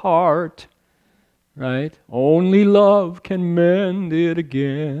break a heart, right? Only love can mend it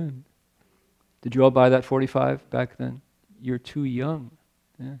again. Did you all buy that 45 back then? You're too young.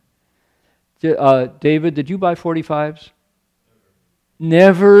 Yeah. David, did you buy 45s?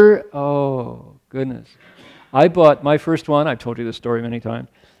 Never? Oh, goodness. I bought my first one, I've told you this story many times,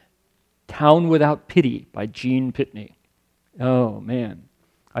 Town Without Pity by Gene Pitney. Oh, man.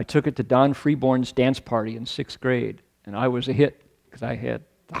 I took it to Don Freeborn's dance party in 6th grade, and I was a hit because I had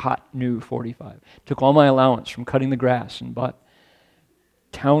the hot new 45. Took all my allowance from cutting the grass and bought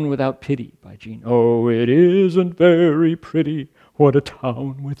Town Without Pity by Gene. Oh, it isn't very pretty what a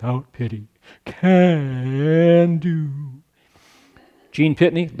town without pity can do. Gene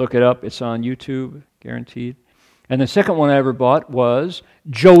Pitney, look it up. It's on YouTube, guaranteed. And the second one I ever bought was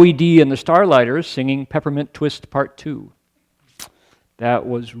Joey D and the Starlighters singing Peppermint Twist Part 2. That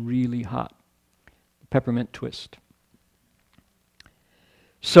was really hot. Peppermint Twist.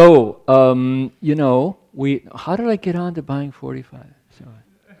 So, how did I get on to buying 45?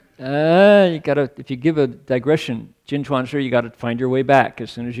 You gotta, if you give a digression, Jin Chuan Shi, you gotta find your way back as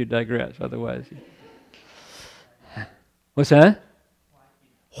soon as you digress. Otherwise, what's that?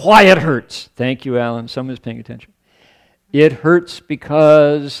 Why it hurts. Thank you, Alan. Someone's paying attention. It hurts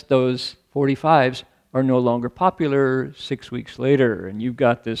because those 45s are no longer popular 6 weeks later, and you've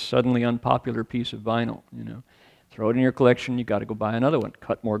got this suddenly unpopular piece of vinyl, Throw it in your collection, you got to go buy another one.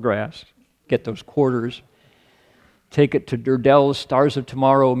 Cut more grass, get those quarters, take it to Durdell's Stars of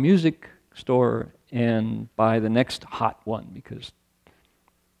Tomorrow music store and buy the next hot one, because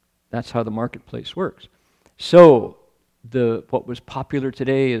that's how the marketplace works. So what was popular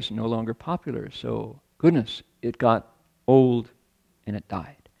today is no longer popular. So goodness, it got old and it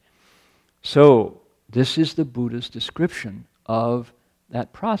died. So this is the Buddha's description of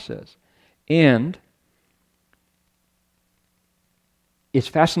that process. And it's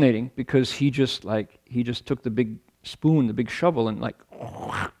fascinating because he just took the big spoon, the big shovel, and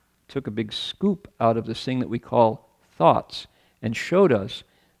took a big scoop out of this thing that we call thoughts, and showed us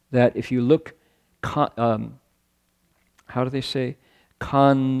that if you look, how do they say?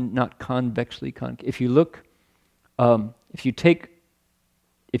 Not convexly, if you look, how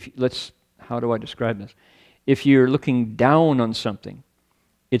do I describe this? If you're looking down on something,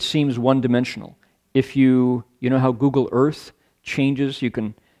 it seems one-dimensional. if you know how Google Earth changes, you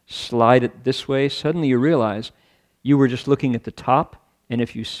can slide it this way, suddenly you realize you were just looking at the top, and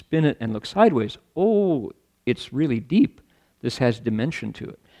if you spin it and look sideways, oh, it's really deep. This has dimension to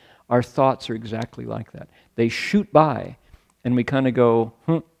it. Our thoughts are exactly like that. They shoot by, and we kind of go,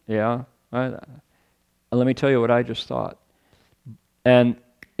 yeah, let me tell you what I just thought. And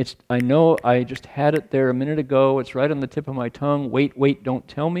I know I just had it there a minute ago. It's right on the tip of my tongue. Wait, don't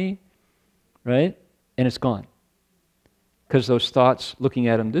tell me. Right? And it's gone. Because those thoughts, looking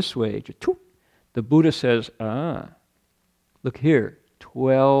at them this way, the Buddha says, look here,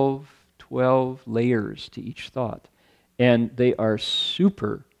 12 layers to each thought. And they are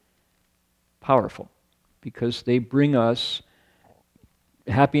super powerful because they bring us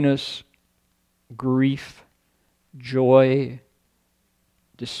happiness, grief, joy,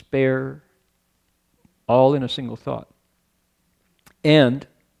 despair, all in a single thought. And,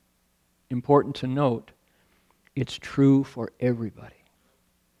 important to note, it's true for everybody.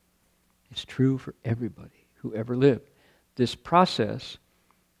 It's true for everybody who ever lived. This process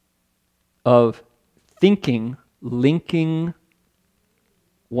of thinking, linking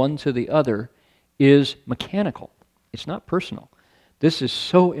one to the other, is mechanical. It's not personal. This is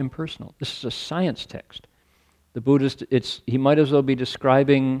so impersonal. This is a science text. The Buddhist, he might as well be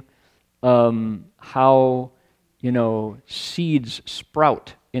describing how, seeds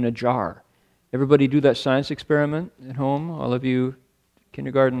sprout in a jar. Everybody do that science experiment at home? All of you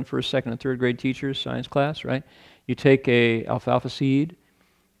kindergarten, first, second, and third grade teachers, science class, right? You take a alfalfa seed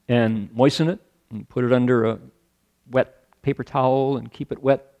and moisten it and put it under a wet paper towel and keep it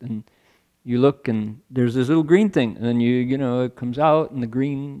wet, and you look and there's this little green thing, and then it comes out and the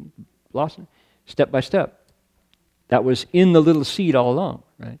green blossom, step by step. That was in the little seed all along,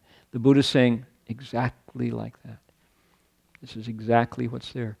 right? The Buddha's saying exactly like that. This is exactly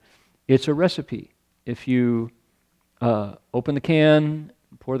what's there. It's a recipe. If you open the can,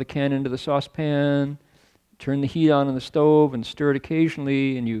 pour the can into the saucepan, turn the heat on in the stove and stir it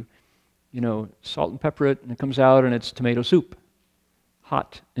occasionally, and you salt and pepper it, and it comes out and it's tomato soup,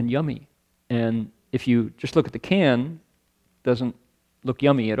 hot and yummy. And if you just look at the can, it doesn't look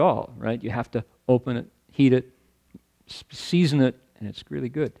yummy at all, right? You have to open it, heat it, season it, and it's really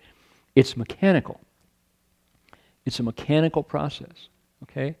good. It's mechanical. It's a mechanical process,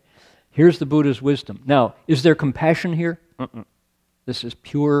 okay? Here's the Buddha's wisdom. Now, is there compassion here? This is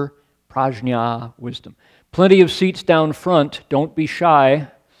pure prajna wisdom. Plenty of seats down front. Don't be shy.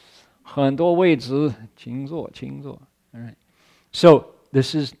 很多位子，请坐，请坐. All right. So,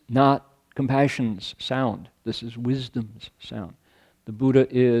 this is not compassion's sound. This is wisdom's sound. The Buddha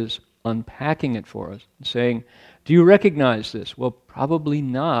is unpacking it for us and saying, do you recognize this? Well, probably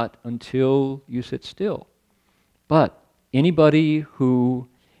not until you sit still. But anybody who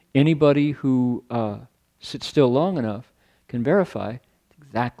sits still long enough can verify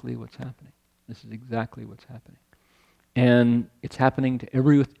exactly what's happening. This is exactly what's happening. And it's happening to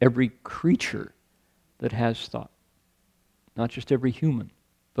every creature that has thought. Not just every human,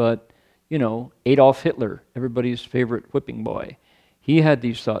 but, Adolf Hitler, everybody's favorite whipping boy. He had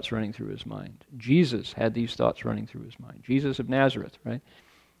these thoughts running through his mind. Jesus had these thoughts running through his mind. Jesus of Nazareth, right?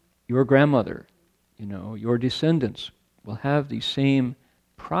 Your grandmother, your descendants will have these same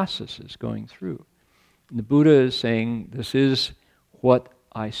processes going through. And the Buddha is saying, this is what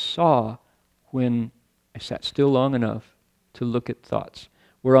I saw when I sat still long enough to look at thoughts.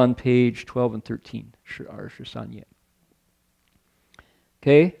 We're on page 12 and 13, our Shisanye.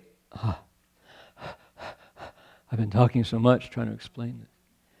 Okay? I've been talking so much trying to explain this.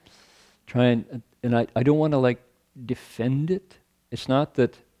 And I don't want to defend it. It's not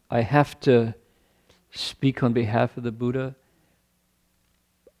that I have to speak on behalf of the Buddha.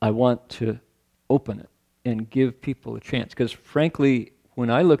 I want to open it and give people a chance. Because frankly, when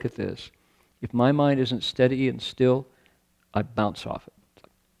I look at this, if my mind isn't steady and still, I bounce off it. It's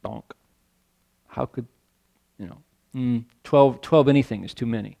like, donk. How could, 12 anything is too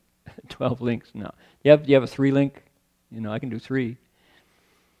many. 12 links, no. You have a 3-link? I can do 3.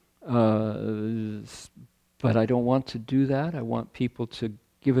 But I don't want to do that. I want people to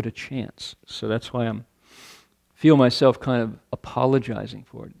give it a chance. So that's why feel myself kind of apologizing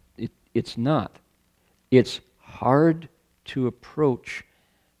for it. It's not. It's hard to approach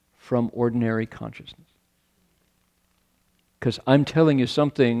from ordinary consciousness. Because I'm telling you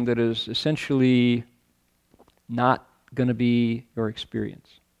something that is essentially not going to be your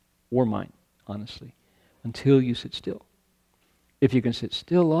experience, or mine, honestly, until you sit still. If you can sit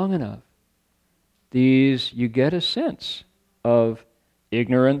still long enough, you get a sense of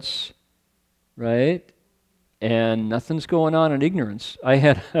ignorance, right? And nothing's going on in ignorance. I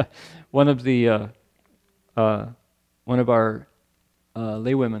had one of the One of our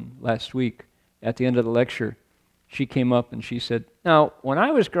laywomen last week, at the end of the lecture, she came up and she said, "Now, when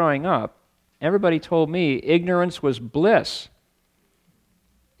I was growing up, everybody told me ignorance was bliss.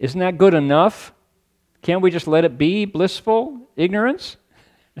 Isn't that good enough? Can't we just let it be blissful ignorance?"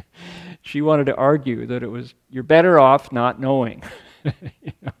 She wanted to argue that it was, you're better off not knowing.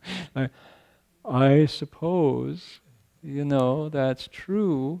 You know, I suppose, that's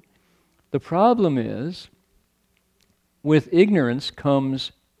true. The problem is, with ignorance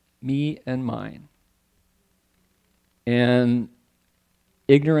comes me and mine. And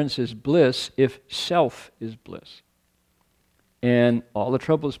ignorance is bliss if self is bliss. And all the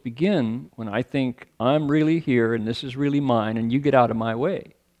troubles begin when I think I'm really here and this is really mine and you get out of my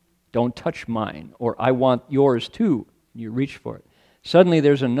way. Don't touch mine, or I want yours too. You reach for it. Suddenly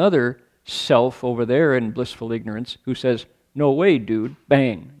there's another self over there in blissful ignorance who says, "No way, dude,"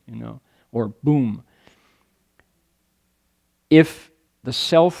 bang, or boom. If the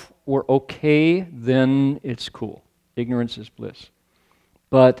self were okay, then it's cool. Ignorance is bliss.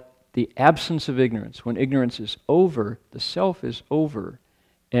 But the absence of ignorance, when ignorance is over, the self is over,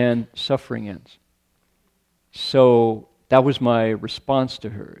 and suffering ends. So that was my response to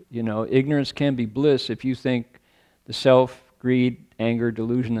her. Ignorance can be bliss if you think the self, greed, anger,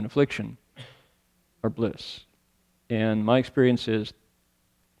 delusion, and affliction are bliss. And my experience is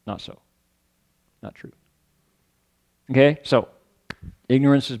not so. Not true. Okay, so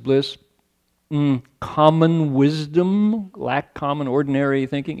ignorance is bliss. Common wisdom, lack common ordinary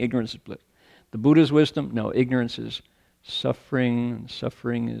thinking, ignorance is bliss. The Buddha's wisdom, no, ignorance is suffering, and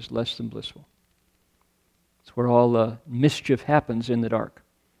suffering is less than blissful. It's where all the mischief happens in the dark.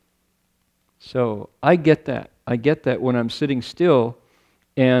 So I get that. I get that when I'm sitting still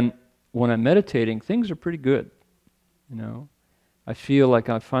and when I'm meditating, things are pretty good. I feel like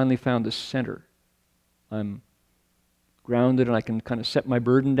I've finally found the center. I'm grounded and I can kind of set my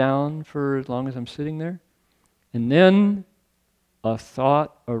burden down for as long as I'm sitting there. And then a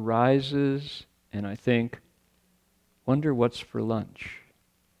thought arises and I think, wonder what's for lunch.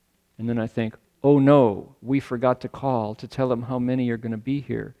 And then I think, oh no, we forgot to call to tell them how many are going to be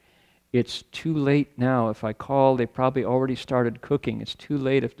here. It's too late now. If I call, they probably already started cooking. It's too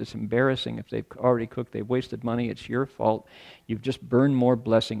late if it's embarrassing. If they've already cooked, they've wasted money. It's your fault. You've just burned more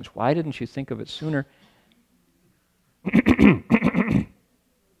blessings. Why didn't you think of it sooner?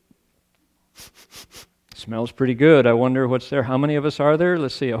 Smells pretty good. I wonder what's there. How many of us are there?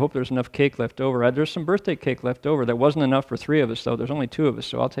 Let's see. I hope there's enough cake left over. There's some birthday cake left over. There wasn't enough for 3 of us, though. There's only 2 of us,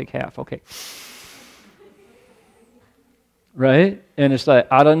 so I'll take half. Okay. Right? And it's like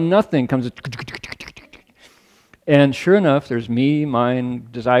out of nothing comes a... And sure enough, there's me, mine,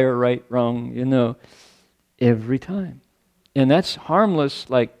 desire, right, wrong, every time. And that's harmless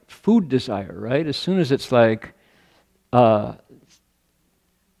like food desire, right? As soon as it's like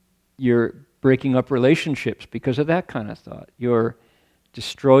you're breaking up relationships because of that kind of thought. You're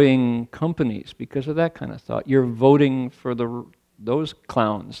destroying companies because of that kind of thought. You're voting for those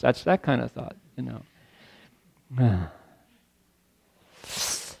clowns. That's that kind of thought,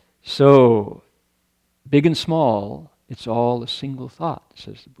 So, big and small, it's all a single thought,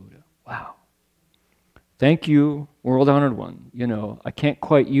 says the Buddha. Wow. Thank you, world-honored one. I can't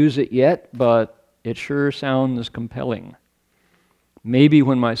quite use it yet, but it sure sounds compelling. Maybe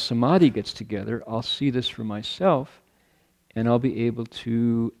when my samadhi gets together, I'll see this for myself, and I'll be able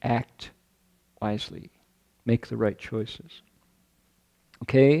to act wisely, make the right choices.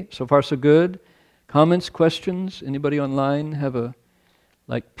 Okay, so far so good. Comments, questions? Anybody online have a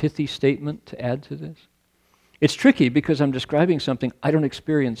pithy statement to add to this? It's tricky because I'm describing something I don't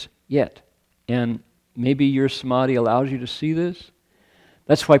experience yet. And maybe your samadhi allows you to see this.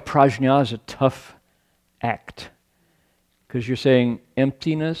 That's why prajna is a tough act. Because you're saying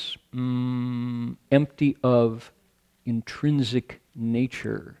emptiness, empty of intrinsic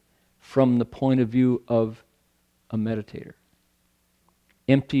nature from the point of view of a meditator.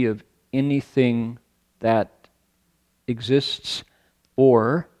 Empty of anything that exists.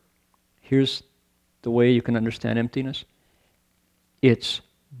 Or, here's the way you can understand emptiness. It's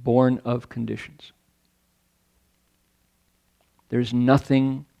born of conditions. There's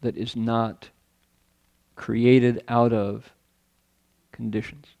nothing that is not created out of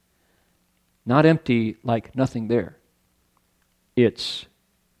conditions. Not empty like nothing there. It's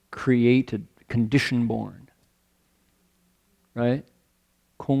created, condition born. Right?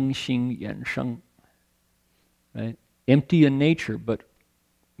 空心衍生. Right? Empty in nature, but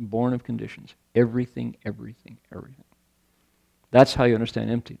born of conditions. Everything, everything, everything. That's how you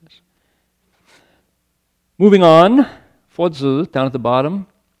understand emptiness. Moving on, 佛子, down at the bottom,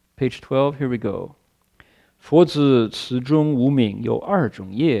 page 12, here we go. 佛子词中无名有二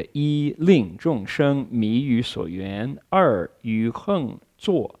种业：一令众生迷于所缘；二与横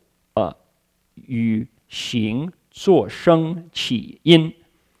作与行作生起因。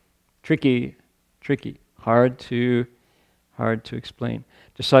Tricky, hard to explain.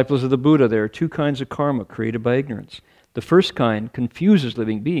 Disciples of the Buddha, there are two kinds of karma created by ignorance. The first kind confuses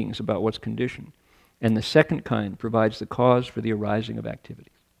living beings about what's conditioned, and the second kind provides the cause for the arising of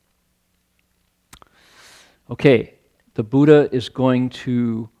activities. Okay, the Buddha is going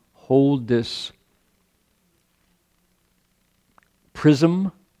to hold this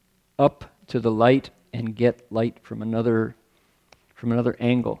prism up to the light and get light from another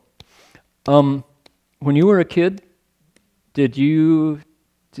angle. When you were a kid, did you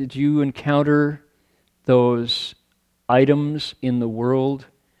encounter those items in the world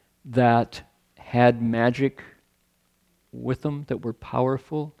that had magic with them, that were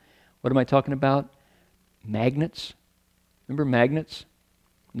powerful? What am I talking about? Magnets. Remember magnets?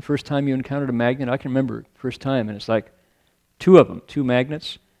 The first time you encountered a magnet, I can remember the first time, and it's like two of them, two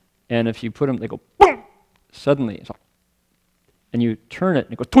magnets, and if you put them, they go boom, suddenly, it's all, and you turn it,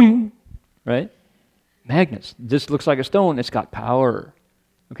 and it goes twing, right? Magnets. This looks like a stone, it's got power.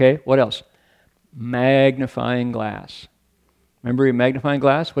 Okay, what else? Magnifying glass. Remember your magnifying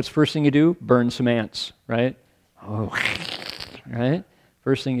glass? What's the first thing you do? Burn some ants, right? Oh, right?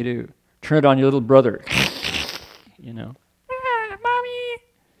 First thing you do. Turn it on your little brother. You know. Mommy!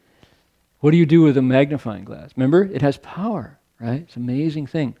 What do you do with a magnifying glass? Remember, it has power, right? It's an amazing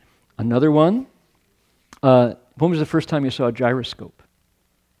thing. Another one, when was the first time you saw a gyroscope?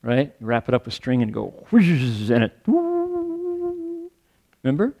 Right? You wrap it up with string and go, whoosh, and it,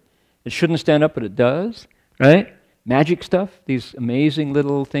 remember? It shouldn't stand up, but it does, right? Magic stuff, these amazing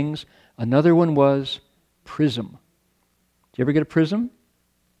little things. Another one was prism. Did you ever get a prism?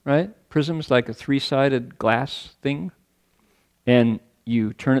 Right? Prism is like a three-sided glass thing, and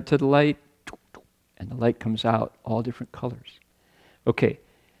you turn it to the light, and the light comes out, all different colors. Okay,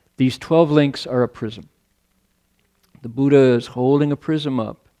 these 12 links are a prism. The Buddha is holding a prism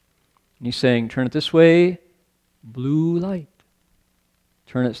up, and he's saying, turn it this way, blue light.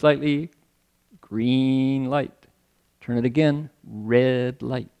 Turn it slightly, green light. Turn it again, red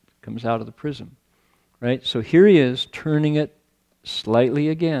light comes out of the prism. Right? So here he is, turning it slightly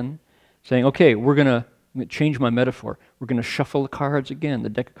again, saying, okay, I'm going to change my metaphor. We're going to shuffle the cards again, the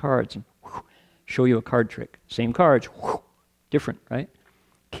deck of cards, and show you a card trick. Same cards, different, right?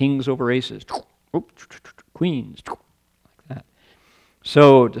 Kings over aces, queens, like that.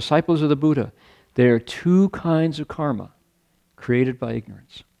 So, disciples of the Buddha, there are two kinds of karma created by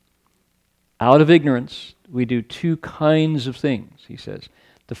ignorance. Out of ignorance, we do two kinds of things, he says.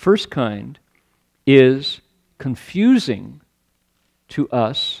 The first kind is confusing to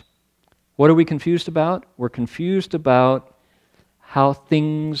us. What are we confused about? We're confused about how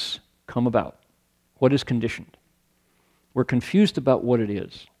things come about. What is conditioned? We're confused about what it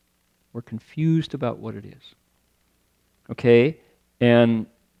is. We're confused about what it is. Okay? And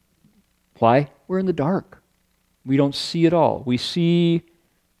why? We're in the dark. We don't see it all. We see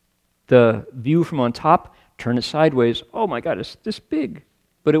the view from on top, turn it sideways. Oh my God, it's this big.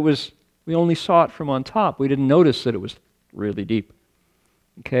 But we only saw it from on top. We didn't notice that it was really deep.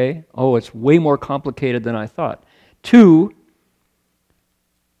 Okay? Oh, it's way more complicated than I thought. Two,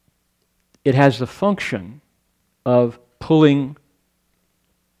 it has the function of pulling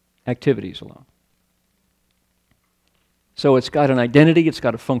activities along. So it's got an identity, it's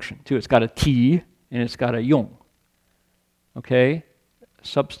got a function too. It's got a ti and it's got a yong. Okay? A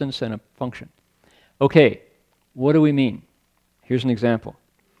substance and a function. Okay, what do we mean? Here's an example.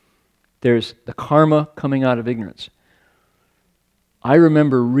 There's the karma coming out of ignorance. I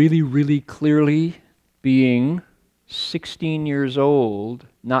remember really, really clearly being 16 years old,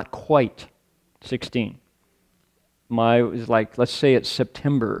 not quite 16. It was like, let's say it's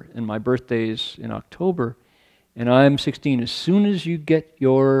September, and my birthday's in October, and I'm 16. As soon as you get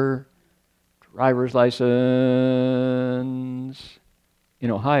your driver's license in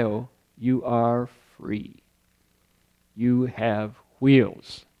Ohio, you are free. You have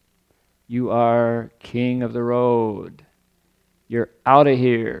wheels. You are king of the road. You're out of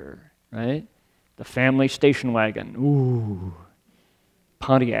here, right? The family station wagon. Ooh,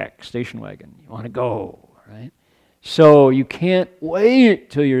 Pontiac station wagon. You want to go, right? So you can't wait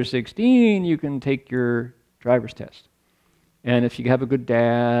till you're 16. You can take your driver's test. And if you have a good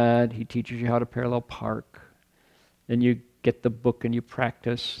dad, he teaches you how to parallel park. Then you get the book and you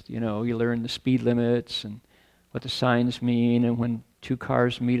practice. You know, you learn the speed limits and what the signs mean, and when two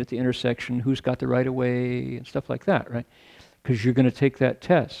cars meet at the intersection, who's got the right of way, and stuff like that, right? Because you're going to take that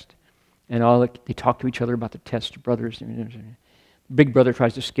test. and they talk to each other about the test. Brothers, big brother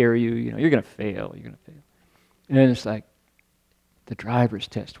tries to scare you. You're going to fail. You're going to fail. And then it's like the driver's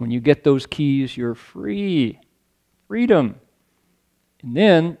test. When you get those keys, you're free. Freedom. And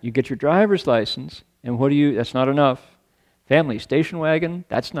then you get your driver's license, and that's not enough. Family station wagon,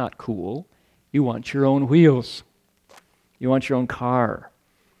 that's not cool. You want your own wheels. You want your own car.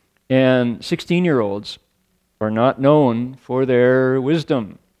 And 16-year-olds are not known for their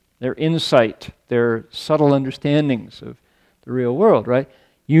wisdom, their insight, their subtle understandings of the real world, right?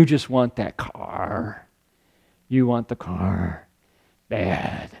 You just want that car. You want the car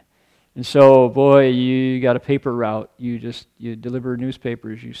bad. And so, boy, you got a paper route. You deliver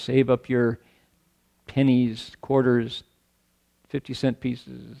newspapers. You save up your pennies, quarters, 50-cent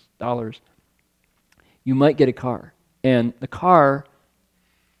pieces, dollars. You might get a car. And the car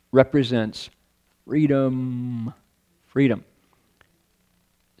represents freedom. Freedom.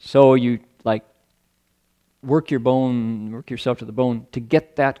 So you work yourself to the bone to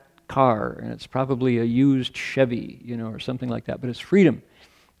get that car, and it's probably a used Chevy, or something like that, but it's freedom.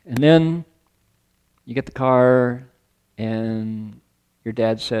 And then you get the car, and your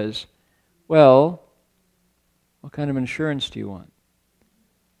dad says, well, what kind of insurance do you want?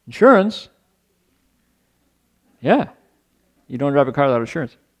 Insurance? Yeah. You don't drive a car without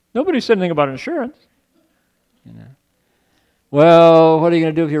insurance. Nobody said anything about insurance. Well, what are you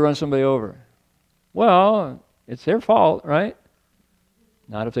going to do if you run somebody over? Well, it's their fault, right?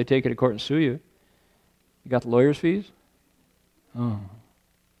 Not if they take it to court and sue you. You got the lawyer's fees? Oh,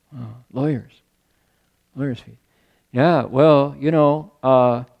 lawyers fees. Yeah, well,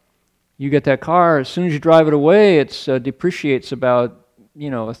 you get that car, as soon as you drive it away, it depreciates about,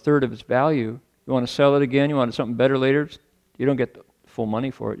 a third of its value. You want to sell it again, you want something better later, you don't get the full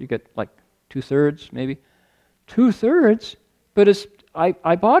money for it. You get like 2/3, maybe. 2/3? But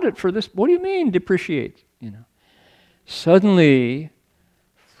I bought it for this. What do you mean depreciates? Suddenly,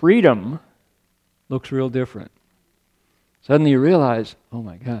 freedom looks real different. Suddenly you realize, oh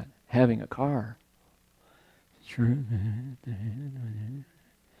my God, having a car.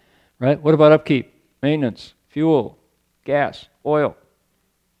 Right? What about upkeep, maintenance, fuel, gas, oil?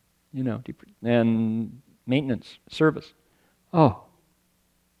 And maintenance, service. Oh,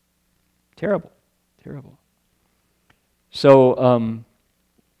 terrible, terrible. So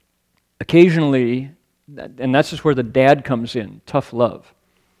occasionally, and that's just where the dad comes in, tough love.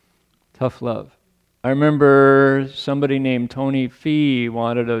 Tough love. I remember somebody named Tony Fee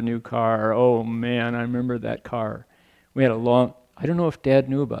wanted a new car. Oh man, I remember that car. We had I don't know if Dad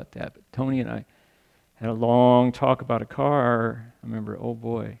knew about that, but Tony and I had a long talk about a car. I remember, oh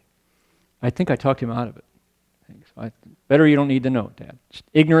boy. I think I talked him out of it. Better you don't need to know, Dad.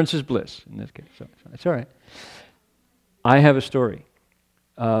 Ignorance is bliss in this case, so it's all right. I have a story.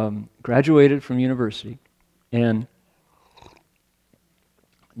 Graduated from university and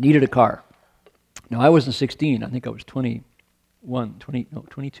needed a car. Now, I wasn't 16. I think I was 22,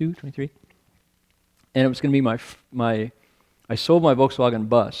 23. And it was going to be I sold my Volkswagen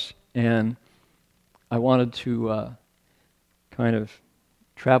bus, and I wanted to kind of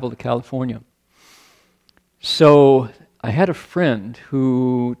travel to California. So I had a friend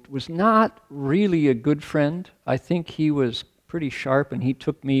who was not really a good friend. I think he was pretty sharp, and he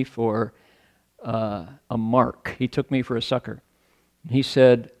took me for a mark. He took me for a sucker. He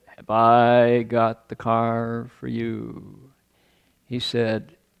said, have I got the car for you? He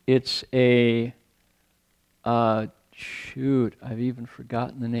said, it's shoot, I've even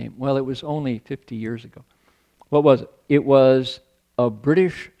forgotten the name. Well, it was only 50 years ago. What was it? It was a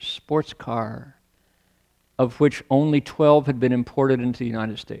British sports car of which only 12 had been imported into the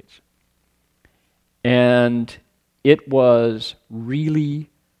United States. And it was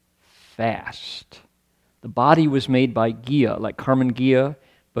really fast. The body was made by Ghia, like Carmen Ghia,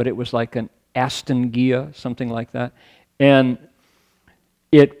 but it was like an Aston Ghia, something like that. And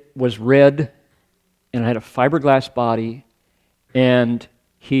it was red, and it had a fiberglass body, and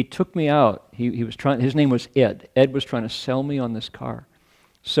he took me out. He was trying. His name was Ed. Ed was trying to sell me on this car.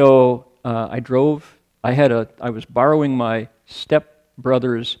 So I drove. I was borrowing my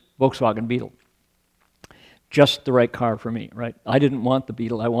stepbrother's Volkswagen Beetle. Just the right car for me, right? I didn't want the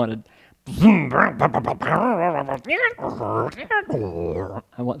Beetle. I wanted. That's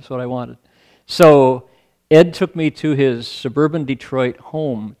what I wanted. So Ed took me to his suburban Detroit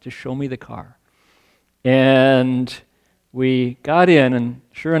home to show me the car. And we got in, and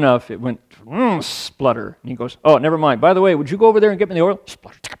sure enough, it went splutter. And he goes, oh, never mind. By the way, would you go over there and get me the oil?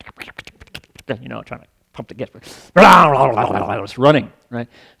 Splutter. Trying to pump the gas. I was running, right?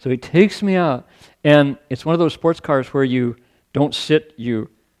 So he takes me out, and it's one of those sports cars where you don't sit, you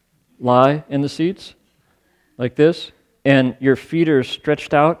lie in the seats like this, and your feet are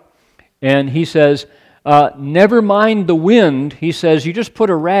stretched out. And he says, never mind the wind. He says, you just put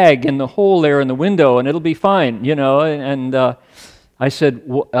a rag in the hole there in the window and it'll be fine, you know. And I said,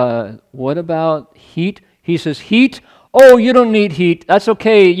 what about heat? He says, heat? Oh, you don't need heat. That's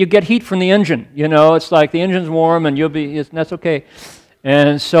okay. You get heat from the engine, you know. It's like the engine's warm and that's okay.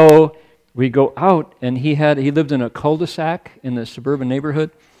 And so we go out, and he lived in a cul-de-sac in the suburban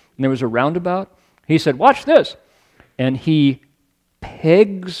neighborhood, and there was a roundabout. He said, watch this. And he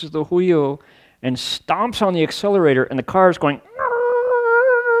pegs the wheel and stomps on the accelerator, and the car is going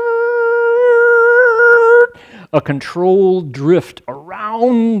a controlled drift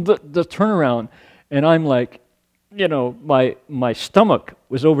around the turnaround. And I'm like, you know, my stomach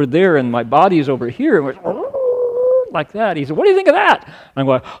was over there and my body is over here, and went like that. He said, what do you think of that? I'm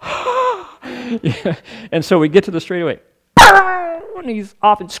going, yeah. And so we get to the straightaway, and he's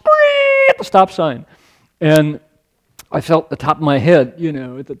off and scream at the stop sign. And I felt the top of my head, you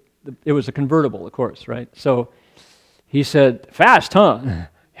know, it was a convertible, of course, right? So he said, fast, huh?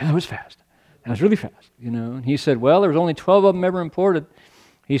 Yeah, it was fast. It was really fast, you know. And he said, well, there was only 12 of them ever imported.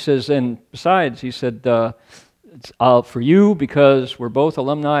 He says, and besides, he said, it's for you, because we're both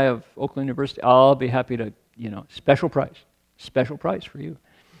alumni of Oakland University, I'll be happy to, you know, special price for you.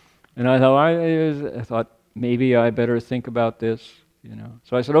 And I thought maybe I better think about this, you know.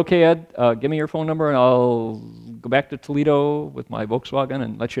 So I said, okay, Ed, give me your phone number and I'll go back to Toledo with my Volkswagen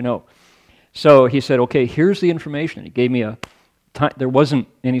and let you know. So he said, okay, here's the information. He gave me there wasn't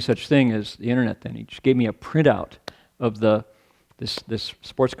any such thing as the internet then. He just gave me a printout of this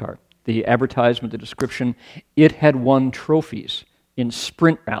sports car, the advertisement, the description. It had won trophies in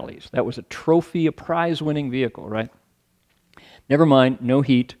sprint rallies. That was a trophy, a prize-winning vehicle, right? Never mind, no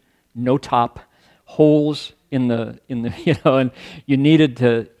heat, no top, holes in the you know, and you needed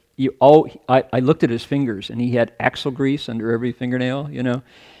to. I looked at his fingers, and he had axle grease under every fingernail, you know,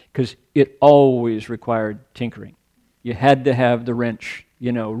 because it always required tinkering. You had to have the wrench,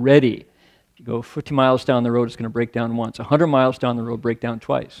 you know, ready. You go 50 miles down the road, it's going to break down once. 100 miles down the road, break down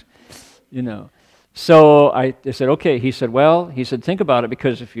twice, you know. So I said, okay. He said, well, think about it,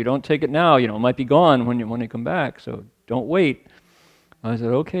 because if you don't take it now, you know, it might be gone when you come back, so don't wait. I said,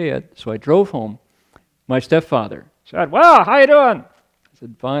 okay, Ed. So I drove home. My stepfather said, well, how you doing? I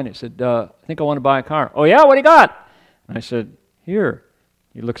said, fine. He said, I think I want to buy a car. Oh, yeah? What do you got? And I said, here.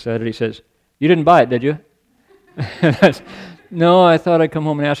 He looks at it. He says, you didn't buy it, did you? I said, no, I thought I'd come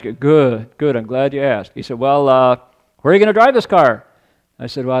home and ask you. Good. I'm glad you asked. He said, well, where are you going to drive this car? I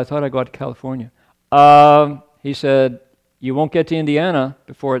said, well, I thought I'd go out to California. He said, you won't get to Indiana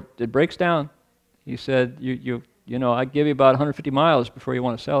before it breaks down. He said, you know, I give you about 150 miles before you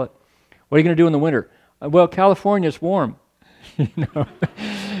want to sell it. What are you going to do in the winter? Well, California's warm. You know?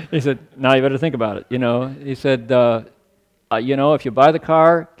 He said, now you better think about it. You know, he said, you know, if you buy the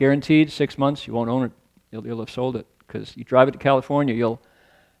car, guaranteed 6 months, you won't own it. You'll have sold it, because you drive it to California,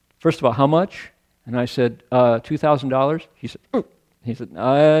 first of all, how much? And I said, $2,000. He said,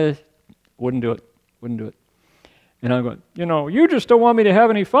 I wouldn't do it. And I'm going, you know, you just don't want me to have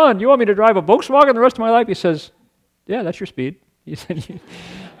any fun. You want me to drive a Volkswagen the rest of my life? He says, yeah, that's your speed. He said, you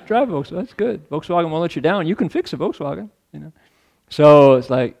drive a Volkswagen, that's good. Volkswagen won't let you down. You can fix a Volkswagen, you know. So it's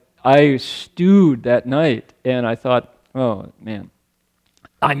like, I stewed that night, and I thought, oh, man,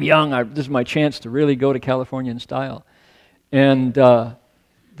 I'm young. This is my chance to really go to California in style. And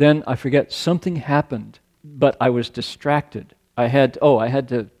then I forget, something happened, but I was distracted. I had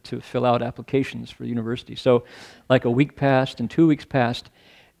to fill out applications for the university. So like a week passed and 2 weeks passed,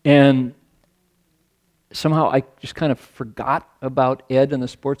 and somehow I just kind of forgot about Ed and the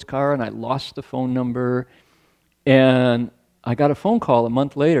sports car, and I lost the phone number. And I got a phone call a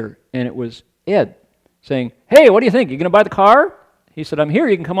month later, and it was Ed saying, hey, what do you think? You going to buy the car? He said, I'm here.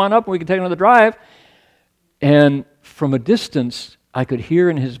 You can come on up and we can take another drive. And from a distance, I could hear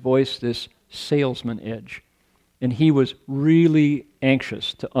in his voice this salesman edge. And he was really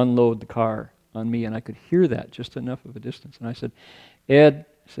anxious to unload the car on me, and I could hear that just enough of a distance. And I said, Ed,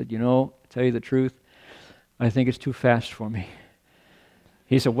 I said, you know, to tell you the truth, I think it's too fast for me.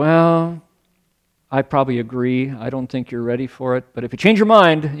 He said, well, I probably agree. I don't think you're ready for it, but if you change your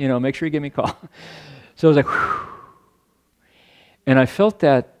mind, you know, make sure you give me a call. So I was like, whew. And I felt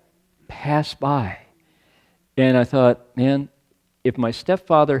that pass by. And I thought, man, if my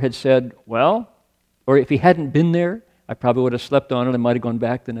stepfather had said, well, or if he hadn't been there, I probably would have slept on it. I might have gone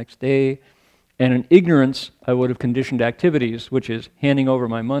back the next day. And in ignorance, I would have conditioned activities, which is handing over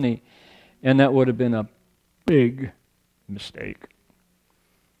my money. And that would have been a big mistake.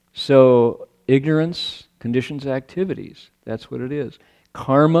 So ignorance conditions activities. That's what it is.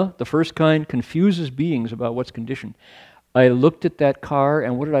 Karma, the first kind, confuses beings about what's conditioned. I looked at that car,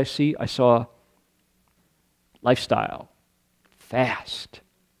 and what did I see? I saw lifestyle, fast.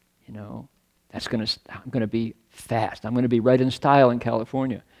 You know, I'm going to be fast. I'm going to be right in style in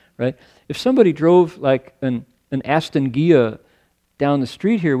California, right? If somebody drove like an Aston Ghia down the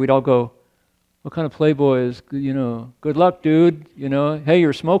street here, we'd all go, what kind of playboy is, you know, good luck, dude, you know, hey,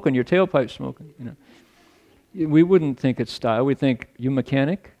 you're smoking, your tailpipe's smoking, you know. We wouldn't think it's style. We'd think, you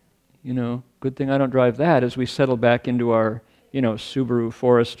mechanic? You know, good thing I don't drive that, as we settle back into our, you know, Subaru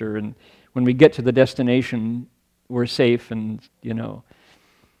Forester, and when we get to the destination, we're safe, and, you know.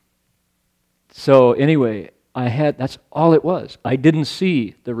 So anyway, that's all it was. I didn't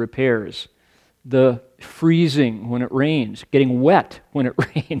see the repairs, the freezing when it rains, getting wet when it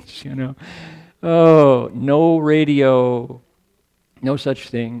rains, you know. Oh, no radio, no such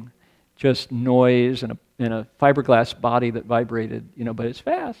thing, just noise and a fiberglass body that vibrated, you know, but it's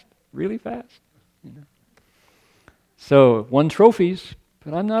fast, really fast, you know. So, won trophies,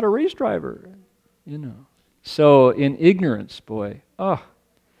 but I'm not a race driver, you know. So, in ignorance, boy, when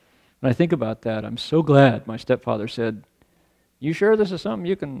I think about that, I'm so glad my stepfather said, you sure this is something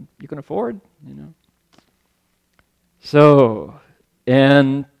you can afford, you know. So,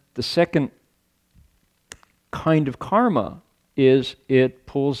 and the second kind of karma is it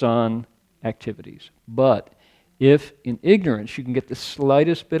pulls on activities. But if in ignorance you can get the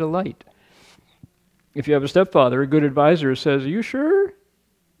slightest bit of light, if you have a stepfather, a good advisor says, are you sure?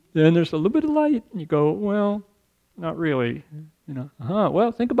 Then there's a little bit of light, and you go, well, not really. You know,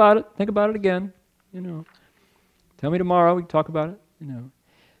 well, think about it again, you know. Tell me tomorrow, we can talk about it, you know.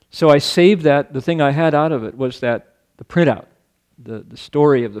 So I saved that. The thing I had out of it was the printout, the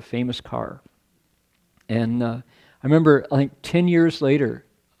story of the famous car. And I remember, I think 10 years later,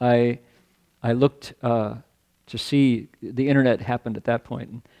 I looked to see, the internet happened at that point,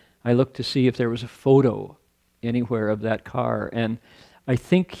 and I looked to see if there was a photo anywhere of that car, and I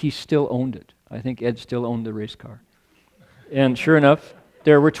think he still owned it. I think Ed still owned the race car. And sure enough,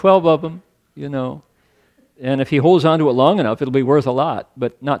 there were 12 of them, you know, and if he holds on to it long enough, it'll be worth a lot,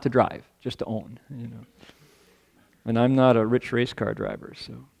 but not to drive, just to own, you know. And I'm not a rich race car driver,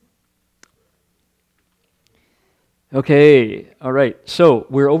 so. Okay, all right, so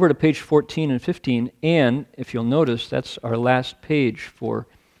we're over to page 14 and 15, and if you'll notice, that's our last page for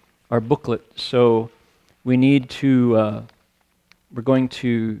our booklet. So we need to, we're going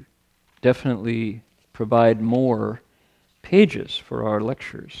to definitely provide more pages for our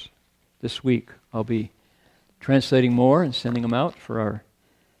lectures this week. I'll be translating more and sending them out for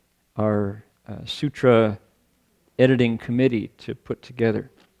our sutra editing committee to put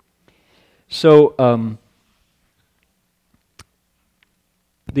together. So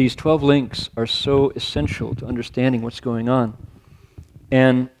these 12 links are so essential to understanding what's going on.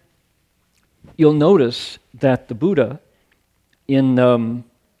 And you'll notice that the Buddha in,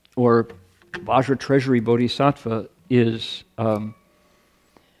 or Vajra Treasury Bodhisattva is,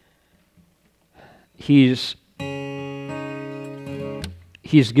 he's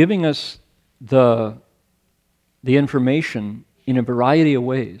giving us the information in a variety of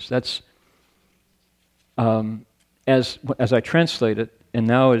ways. That's, as I translate it, and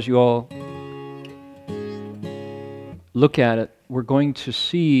now as you all look at it, we're going to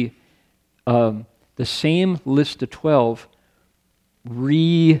see the same list of 12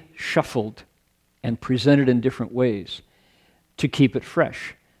 reshuffled and presented in different ways to keep it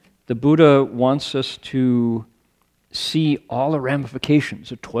fresh. The Buddha wants us to see all the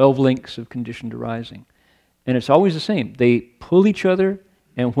ramifications of 12 links of conditioned arising. And it's always the same. They pull each other,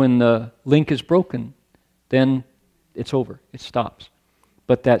 and when the link is broken, then it's over. It stops.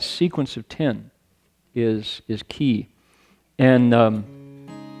 But that sequence of 10 is key. And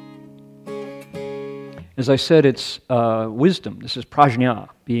as I said, it's wisdom. This is prajna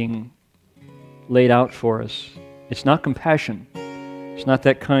being laid out for us. It's not compassion. It's not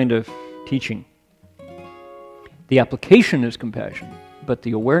that kind of teaching. The application is compassion, but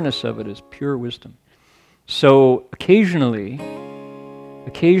the awareness of it is pure wisdom. So occasionally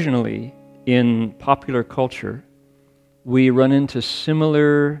in popular culture, we run into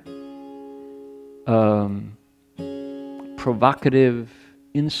similar provocative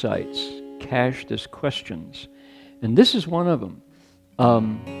insights cached as questions. And this is one of them.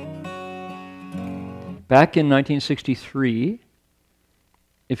 Back in 1963,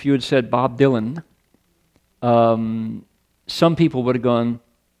 if you had said Bob Dylan, some people would have gone,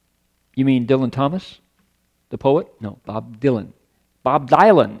 you mean Dylan Thomas, the poet? No, Bob Dylan. Bob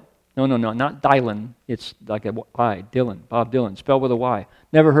Dylan. No, not Dylan. It's like a Y, Dylan, Bob Dylan, spelled with a Y.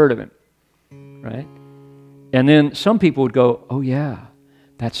 Never heard of him, right? And then some people would go, oh yeah,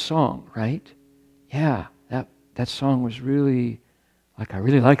 that song, right? Yeah, that song was really, I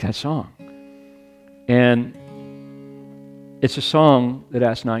really like that song. And it's a song that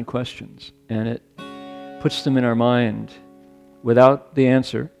asks 9 questions, and it puts them in our mind without the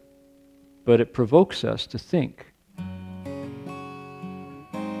answer, but it provokes us to think.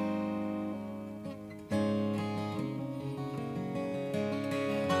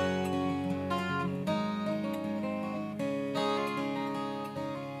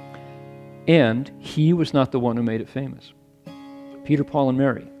 And he was not the one who made it famous. Peter, Paul, and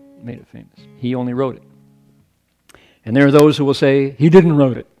Mary made it famous. He only wrote it. And there are those who will say, he didn't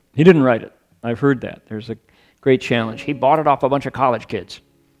write it. He didn't write it. I've heard that. There's a great challenge. He bought it off a bunch of college kids.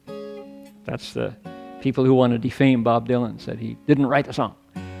 That's the people who want to defame Bob Dylan, said he didn't write the song.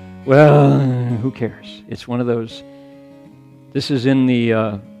 Well, who cares? It's one of those. This is in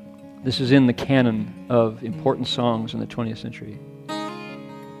the canon of important songs in the 20th century.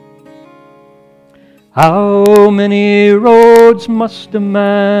 How many roads must a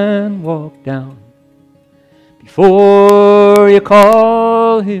man walk down before you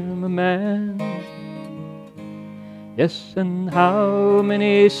call him a man? Yes, and how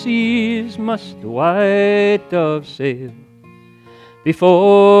many seas must the white dove sail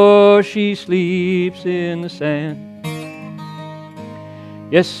before she sleeps in the sand?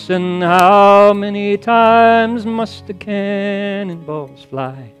 Yes, and how many times must the cannonballs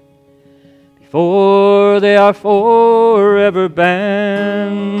fly before they are forever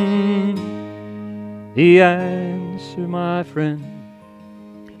banned? The answer, my friend,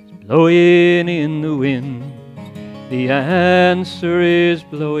 is blowing in the wind. The answer is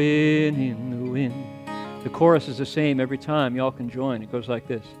blowing in the wind. The chorus is the same every time. Y'all can join. It goes like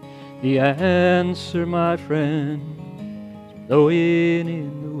this. The answer, my friend, is blowing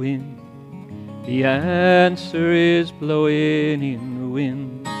in the wind. The answer is blowing in the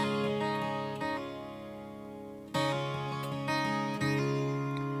wind.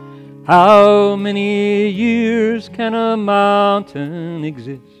 How many years can a mountain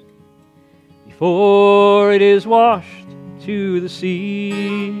exist before it is washed to the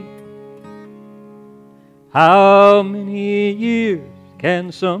sea? How many years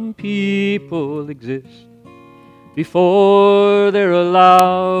can some people exist before they're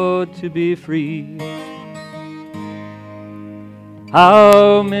allowed to be free?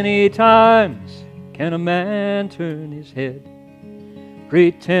 How many times can a man turn his head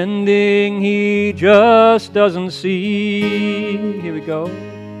pretending he just doesn't see? Here we go.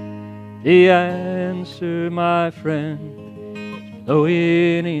 The answer, my friend, is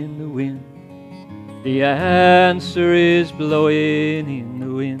blowing in the wind. The answer is blowing in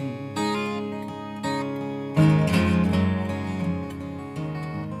the wind.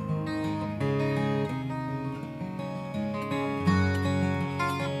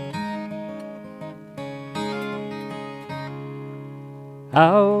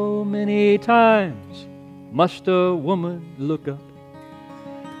 How many times must a woman look up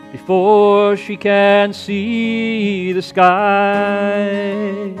before she can see the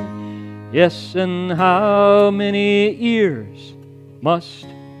sky? Yes, and how many ears must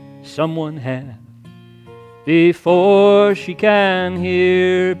someone have before she can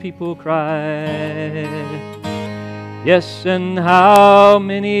hear people cry? Yes, and how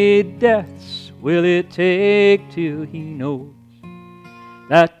many deaths will it take till he knows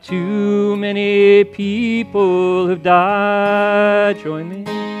that too many people have died? Join me.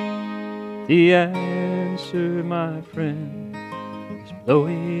 The answer, my friend, is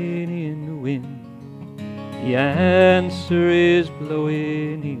blowing in the wind. The answer is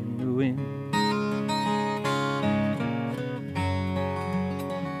blowing in the wind.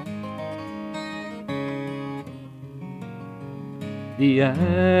 The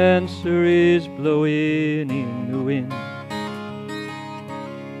answer is blowing in the wind.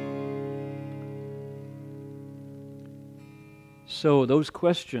 So those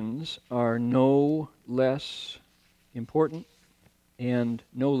questions are no less important and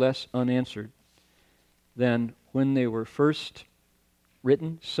no less unanswered than when they were first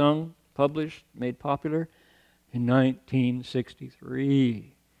written, sung, published, made popular in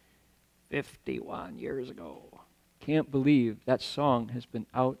 1963, 51 years ago. Can't believe that song has been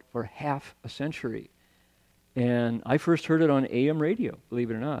out for half a century. And I first heard it on AM radio, believe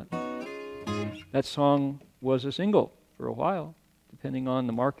it or not. That song was a single for a while, depending on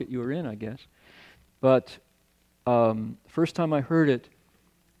the market you were in, I guess. But first time I heard it,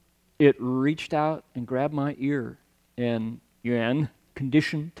 it reached out and grabbed my ear, and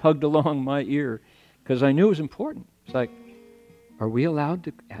condition tugged along my ear, because I knew it was important. It's like, are we allowed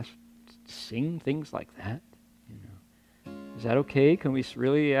to sing things like that? You know, Is that okay? Can we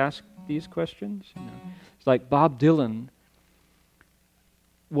really ask these questions? You know, it's like Bob Dylan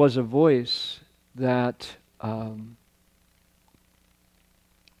was a voice that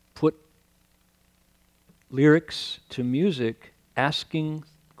put lyrics to music asking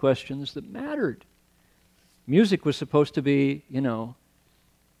questions that mattered. Music was supposed to be, you know,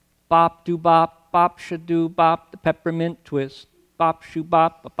 bop do bop, bop should do bop, the peppermint twist, bop shoo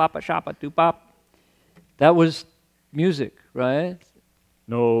bop, bop a shoppa do bop. That was music, right?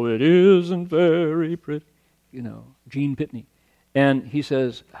 No, it isn't very pretty. You know, Gene Pitney. And he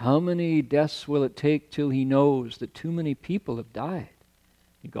says, how many deaths will it take till he knows that too many people have died?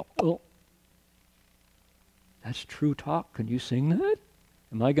 You go, oh, that's true talk. Can you sing that?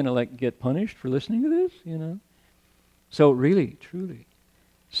 Am I going to get punished for listening to this? You know. So really, truly.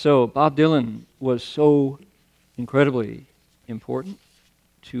 So Bob Dylan was so incredibly important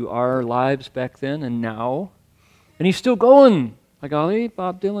to our lives back then and now. And he's still going. By golly,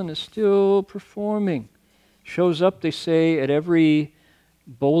 Bob Dylan is still performing. Shows up, they say, at every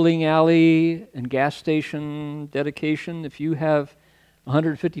bowling alley and gas station dedication. If you have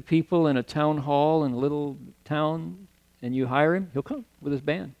 150 people in a town hall in a little town and you hire him, he'll come with his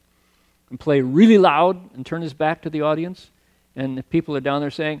band and play really loud and turn his back to the audience. And if people are down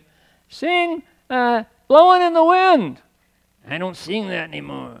there saying, sing Blowing in the Wind. I don't sing that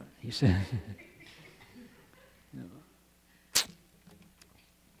anymore, he said.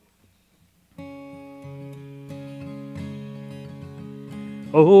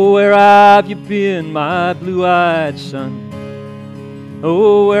 Oh, where have you been, my blue-eyed son?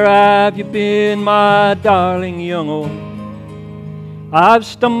 Oh, where have you been, my darling young one? I've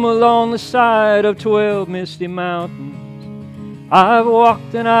stumbled on the side of 12 misty mountains. I've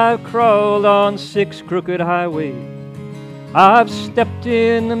walked and I've crawled on 6 crooked highways. I've stepped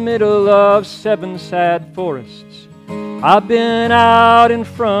in the middle of 7 sad forests. I've been out in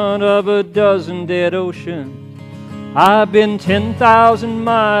front of a dozen dead oceans. I've been 10,000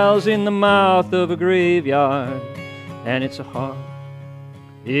 miles in the mouth of a graveyard. And it's a hard,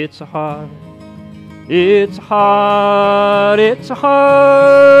 it's a hard, it's a hard, it's a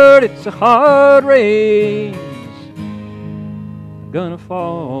hard, it's a hard rain's gonna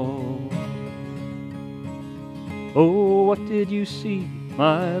fall. Oh, what did you see,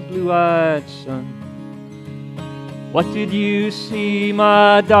 my blue-eyed son? What did you see,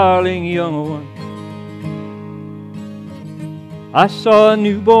 my darling young one? I saw a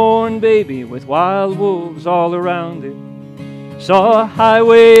newborn baby with wild wolves all around it. Saw a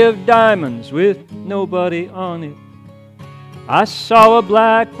highway of diamonds with nobody on it. I saw a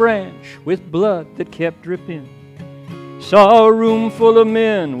black branch with blood that kept dripping. Saw a room full of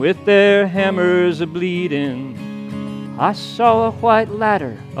men with their hammers a-bleeding. I saw a white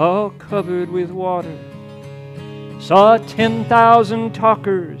ladder all covered with water. Saw 10,000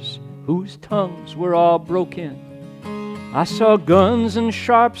 talkers whose tongues were all broken. I saw guns and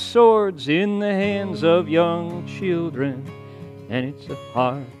sharp swords in the hands of young children. And it's a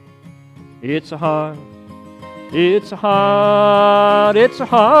hard, it's a hard, it's a hard, it's a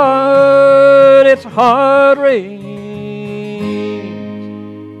hard, it's a hard rain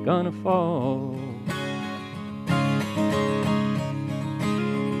gonna fall.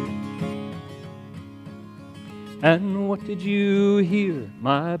 And what did you hear,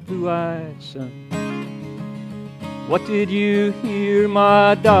 my blue-eyed son? What did you hear,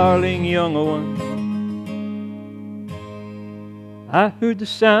 my darling young one? I heard the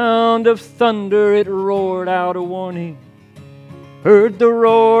sound of thunder, it roared out a warning. Heard the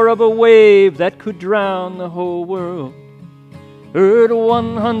roar of a wave that could drown the whole world. Heard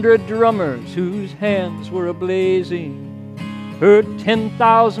 100 drummers whose hands were a-blazing. Heard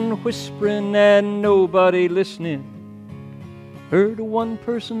 10,000 whispering and nobody listening. Heard one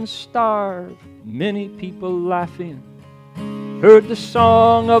person starve, many people laughing. Heard the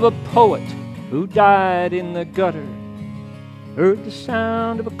song of a poet who died in the gutter. Heard the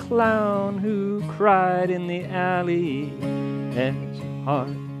sound of a clown who cried in the alley. And it's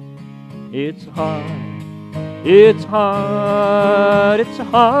hard, it's hard, it's hard, it's a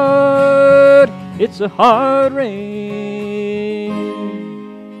hard, it's a hard rain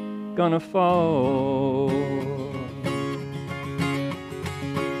gonna fall.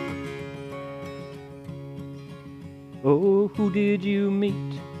 Oh, who did you meet,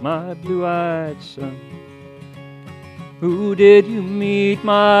 my blue-eyed son? Who did you meet,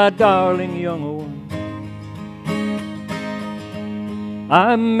 my darling young one?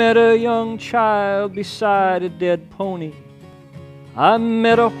 I met a young child beside a dead pony. I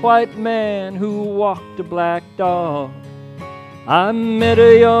met a white man who walked a black dog. I met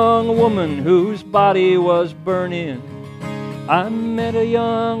a young woman whose body was burning. I met a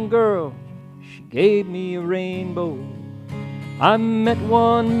young girl, she gave me a rainbow. I met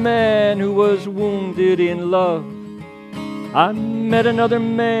one man who was wounded in love. I met another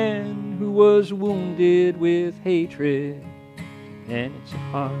man who was wounded with hatred. And it's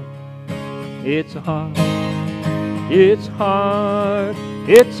hard, it's hard, it's hard,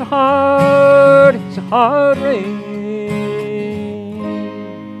 it's hard, it's a hard rain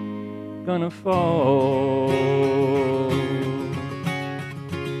gonna fall.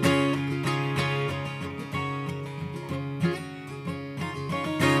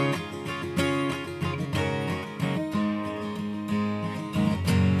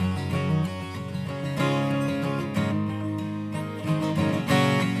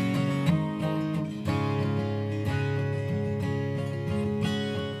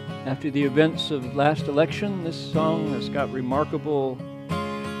 After the events of last election, this song has got remarkable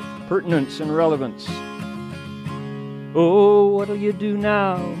pertinence and relevance. Oh, what'll you do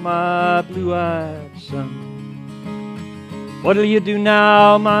now, my blue-eyed son? What'll you do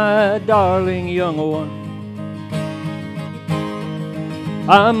now, my darling young one?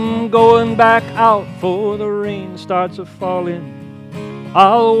 I'm going back out for the rain starts a-falling.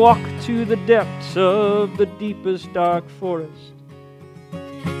 I'll walk to the depths of the deepest dark forest,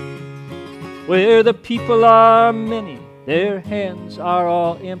 where the people are many, their hands are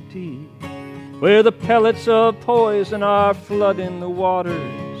all empty, where the pellets of poison are flooding the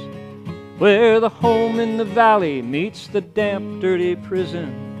waters, where the home in the valley meets the damp, dirty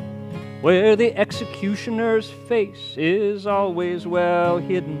prison, where the executioner's face is always well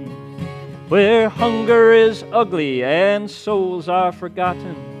hidden, where hunger is ugly and souls are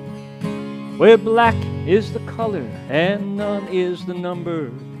forgotten, where black is the color and none is the number.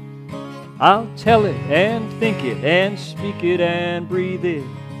 I'll tell it and think it and speak it and breathe it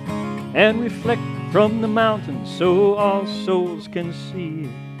and reflect from the mountains so all souls can see it.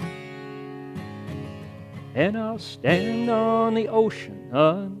 And I'll stand on the ocean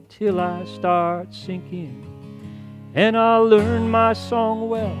until I start sinking, and I'll learn my song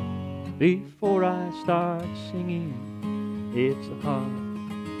well before I start singing. It's a hard,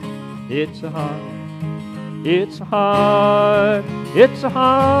 it's a hard, it's a hard, it's a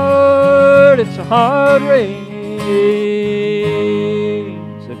hard, it's a hard rain's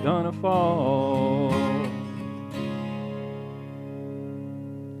gonna fall.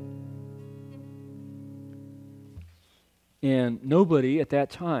 And nobody at that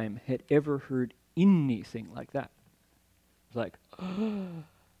time had ever heard anything like that. It was like, oh,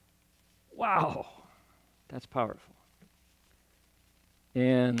 wow, that's powerful.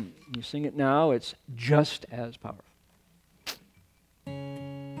 And you sing it now, it's just as powerful.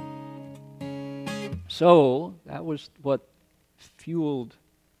 So that was what fueled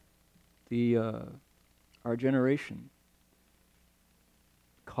our generation,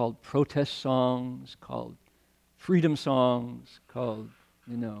 called protest songs, called freedom songs, called,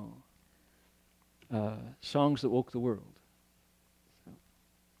 songs that woke the world.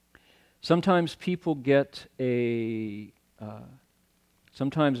 Sometimes people get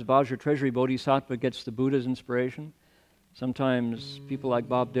sometimes Vajra Treasury Bodhisattva gets the Buddha's inspiration. Sometimes people like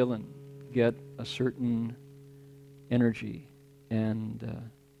Bob Dylan get a certain energy, and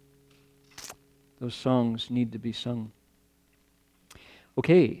those songs need to be sung.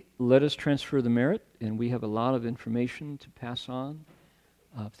 Okay, let us transfer the merit, and we have a lot of information to pass on,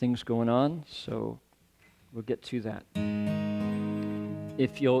 things going on, so we'll get to that.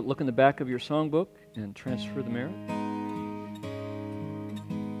 If you'll look in the back of your songbook and transfer the merit.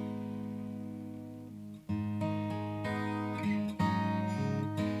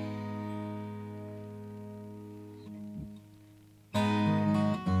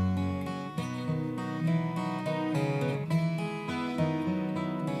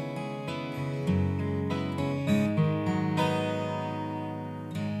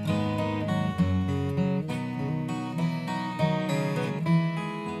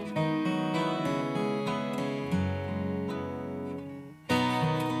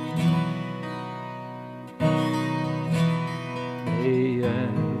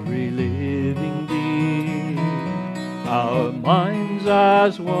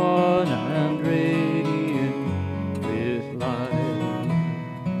 As one and radiant with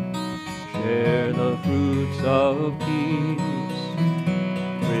light, share the fruits of peace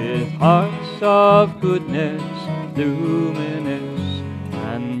with hearts of goodness, luminous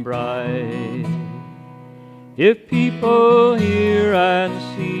and bright. If people hear and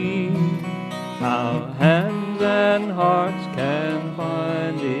see how hands and hearts can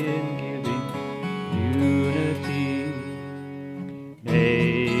find in giving unity,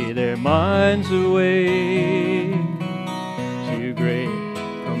 may their minds awake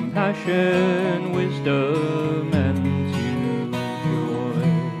compassion, wisdom, and to joy.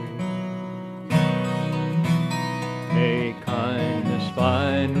 May kindness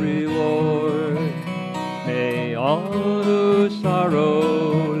find reward. May all who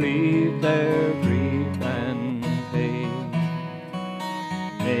sorrow leave their grief and pain.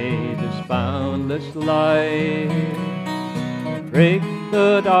 May this boundless light break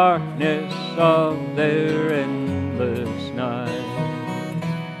the darkness of their endless night.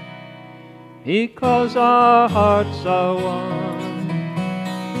 Because our hearts are one,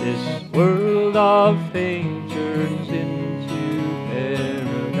 this world of pain turns into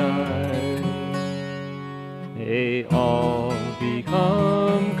paradise. May all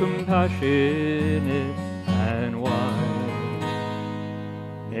become compassionate and wise.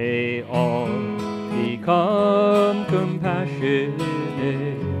 May all become compassionate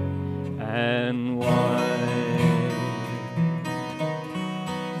and wise.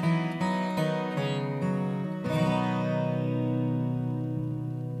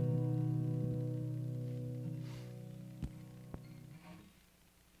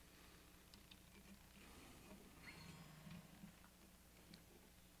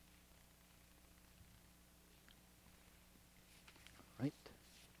 Right.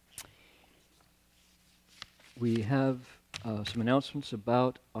 We have some announcements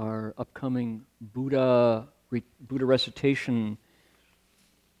about our upcoming Buddha recitation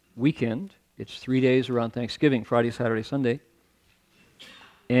weekend. It's 3 days around Thanksgiving, Friday, Saturday, Sunday.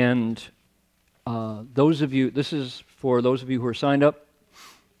 And those of you, this is for those of you who are signed up.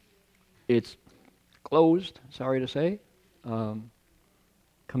 It's closed, sorry to say,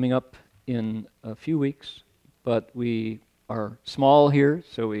 coming up in a few weeks, but we are small here,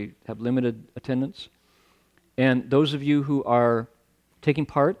 so we have limited attendance. And those of you who are taking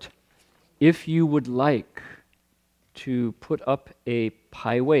part, if you would like to put up a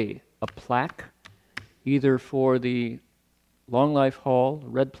paiwei, a plaque, either for the Long Life Hall, the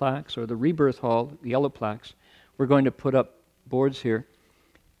red plaques, or the Rebirth Hall, the yellow plaques, we're going to put up boards here.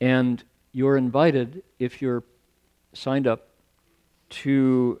 And you're invited, if you're signed up,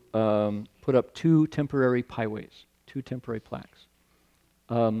 to put up 2 temporary paiweis, 2 temporary plaques.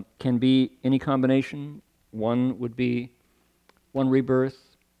 Can be any combination. One would be 1 rebirth,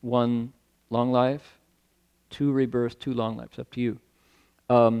 1 long life, 2 rebirths, 2 long lives, up to you.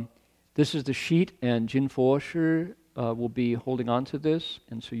 This is the sheet, and Jin Fo Shi will be holding on to this,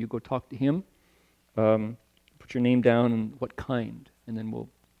 and so you go talk to him, put your name down and what kind, and then we'll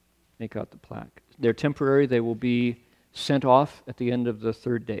make out the plaque. They're temporary. They will be sent off at the end of the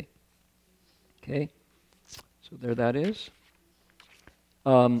 3rd day. Okay? So there that is.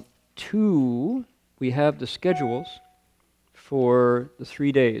 2, we have the schedules for the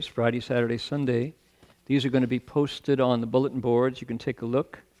 3 days, Friday, Saturday, Sunday. These are going to be posted on the bulletin boards. You can take a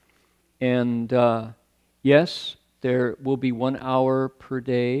look. And yes, there will be 1 hour per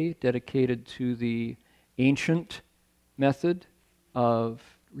day dedicated to the ancient method of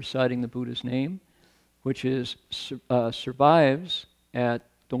reciting the Buddha's name, which is survives at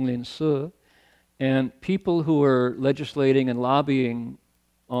Donglin Si. And people who are legislating and lobbying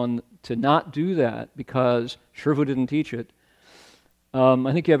to not do that because Shifu didn't teach it,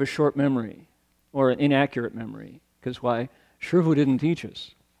 I think you have a short memory or an inaccurate memory. Because why? Shifu didn't teach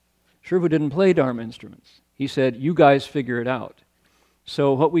us. Shifu didn't play Dharma instruments. He said, you guys figure it out.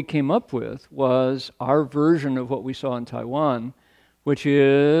 So what we came up with was our version of what we saw in Taiwan, which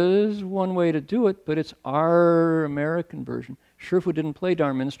is one way to do it, but it's our American version. Shifu didn't play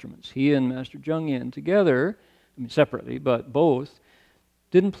Dharma instruments. He and Master Zhengyan together, I mean separately, but both,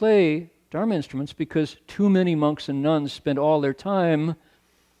 didn't play Dharma instruments because too many monks and nuns spent all their time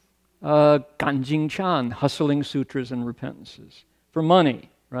ganjing chan, hustling sutras and repentances for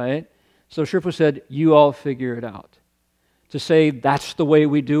money, right? So Shifu said, you all figure it out. To say that's the way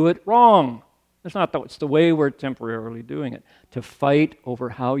we do it, wrong. That's not it's the way we're temporarily doing it. To fight over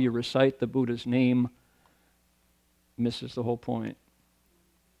how you recite the Buddha's name misses the whole point.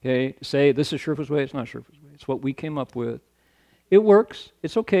 Okay? To say this is Shifu's way, it's not Shifu's way. It's what we came up with. It works.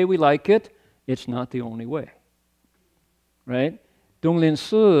 It's okay. We like it. It's not the only way. Right? Donglin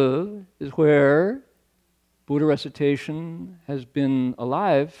Si is where Buddha recitation has been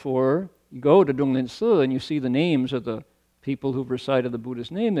alive for. You go to Donglin Si and you see the names of the people who've recited the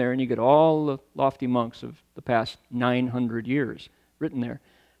Buddha's name there, and you get all the lofty monks of the past 900 years written there.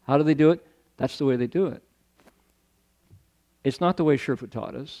 How do they do it? That's the way they do it. It's not the way Shifu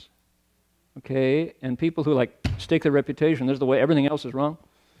taught us. Okay? And people who stake their reputation, there's the way, everything else is wrong.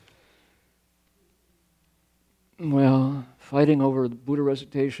 Well, fighting over the Buddha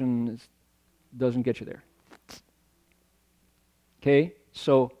recitation doesn't get you there. Okay?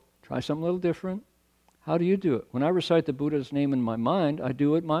 So Try something a little different. How do you do it? When I recite the Buddha's name in my mind, I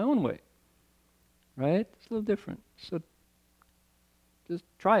do it my own way. Right? It's a little different. So just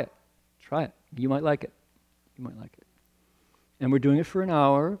try it. Try it. You might like it. You might like it. And we're doing it for an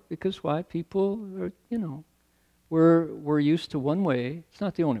hour because why? People are, we're used to one way. It's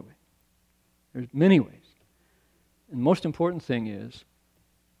not the only way. There's many ways. And the most important thing is,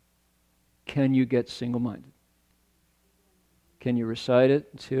 can you get single-minded? Can you recite it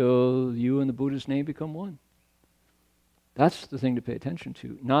until you and the Buddha's name become one? That's the thing to pay attention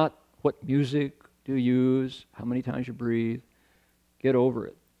to. Not what music do you use, how many times you breathe. Get over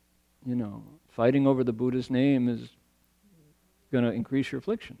it. Fighting over the Buddha's name is going to increase your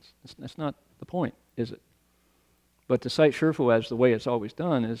afflictions. That's not the point, is it? But to cite Shifu as the way it's always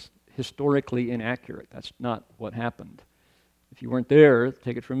done is historically inaccurate. That's not what happened. If you weren't there,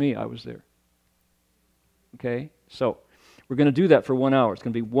 take it from me, I was there. Okay? So, we're going to do that for 1 hour. It's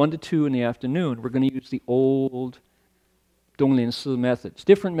going to be 1 to 2 in the afternoon. We're going to use the old Donglin Si method. It's a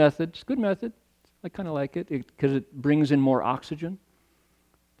different method. It's a good method. I kind of like it because it brings in more oxygen.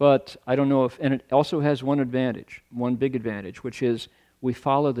 But I don't know if, and it also has one advantage, one big advantage, which is we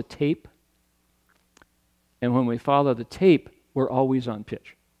follow the tape. And when we follow the tape, we're always on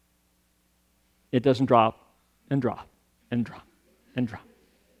pitch. It doesn't drop and drop and drop and drop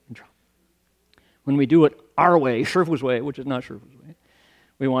and drop. When we do it our way, Shifu's way, which is not Shifu's way,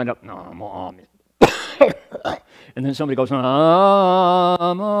 we wind up, and then somebody goes, Nami,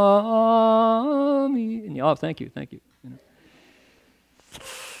 and oh, thank you.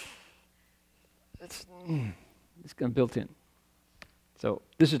 It's kind of built in. So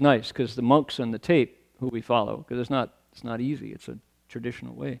this is nice because the monks on the tape who we follow, because it's not easy. It's a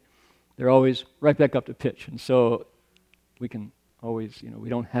traditional way. They're always right back up to pitch, and so we can always, we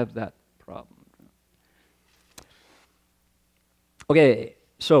don't have that problem. Okay,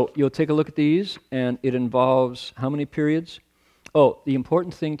 so you'll take a look at these, and it involves how many periods? Oh, the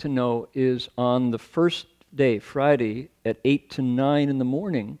important thing to know is on the first day, Friday, at 8 to 9 in the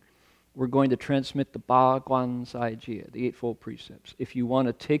morning, we're going to transmit the Ba Guan Zai Jie, the Eightfold Precepts. If you want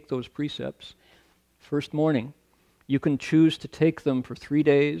to take those precepts, first morning, you can choose to take them for 3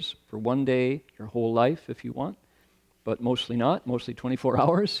 days, for 1 day, your whole life if you want, but mostly not, mostly 24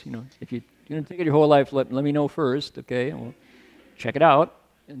 hours. If you're going to take it your whole life, let me know first, okay? And we'll check it out,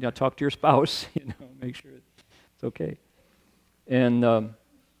 and talk to your spouse, make sure it's okay. And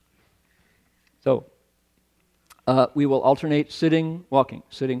we will alternate sitting, walking,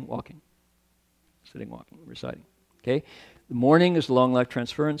 reciting, okay? The morning is the long life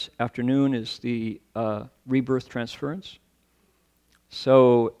transference. Afternoon is the rebirth transference.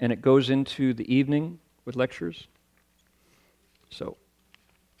 So, and it goes into the evening with lectures. So,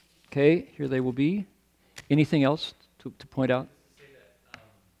 okay, here they will be. Anything else to point out?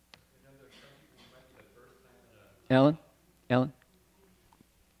 Alan?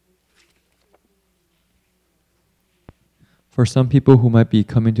 For some people who might be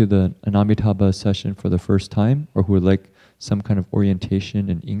coming to the Amitabha session for the first time, or who would like some kind of orientation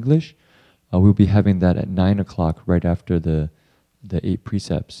in English, we'll be having that at 9 o'clock right after the 8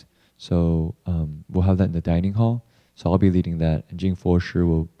 precepts. So we'll have that in the dining hall. So I'll be leading that, and Jing Fo Shi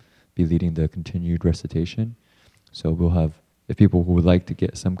will be leading the continued recitation. So we'll have, if people who would like to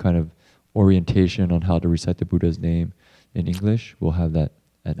get some kind of orientation on how to recite the Buddha's name in English, we'll have that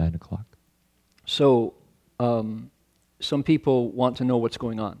at 9 o'clock. So some people want to know what's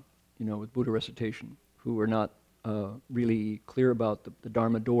going on, with Buddha recitation, who are not really clear about the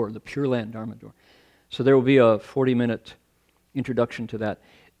Dharma door, the Pure Land Dharma door. So there will be a 40-minute introduction to that.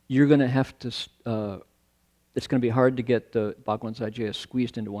 You're going to have to, it's going to be hard to get the Bhagwan Sajjaya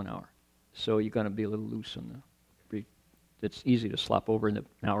squeezed into 1 hour. So you're going to be a little loose on the, it's easy to slop over in the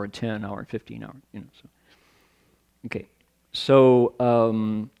hour and 10, hour and 15 hour, so. Okay.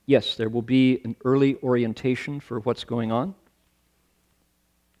 So, yes, there will be an early orientation for what's going on.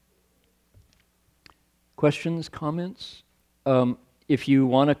 Questions, comments? If you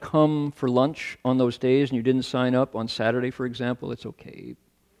want to come for lunch on those days and you didn't sign up on Saturday, for example, it's okay.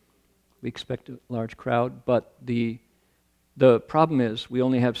 We expect a large crowd, but the problem is we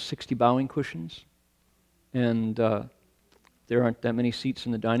only have 60 bowing cushions, and there aren't that many seats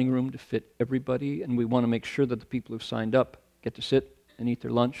in the dining room to fit everybody, and we want to make sure that the people who've signed up get to sit and eat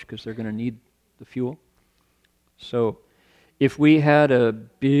their lunch because they're going to need the fuel. So if we had a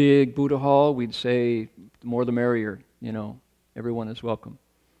big Buddha hall, we'd say the more the merrier, everyone is welcome.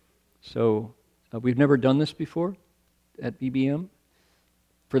 So we've never done this before at BBM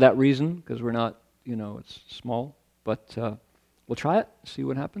for that reason, because we're not, it's small, but we'll try it, see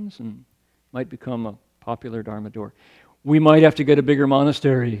what happens, and might become a popular Dharma door. We might have to get a bigger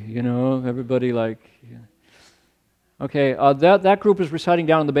monastery, you know, everybody like... Yeah. Okay, that group is reciting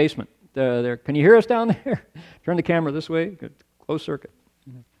down in the basement. There. Can you hear us down there? Turn the camera this way. Good. Closed circuit.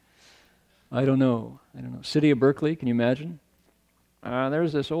 I don't know. City of Berkeley, can you imagine?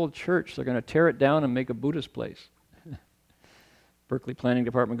 There's this old church. They're going to tear it down and make a Buddhist place. Berkeley Planning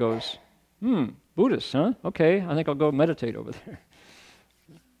Department goes, Buddhist, huh? Okay, I think I'll go meditate over there.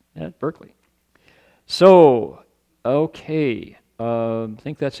 Yeah, Berkeley. So, okay, I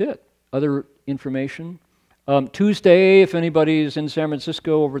think that's it. Other information? Tuesday, if anybody's in San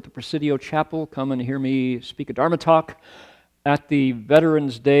Francisco over at the Presidio Chapel, come and hear me speak a Dharma talk at the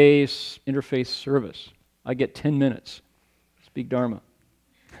Veterans Day Interfaith Service. I get 10 minutes. Speak Dharma.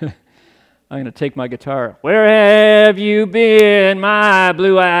 I'm going to take my guitar. Where have you been, my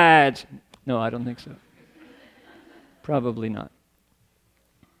blue-eyed? No, I don't think so. Probably not.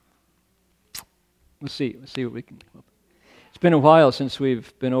 Let's see what we can come up with. It's been a while since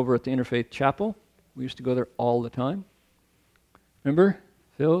we've been over at the Interfaith Chapel. We used to go there all the time. Remember?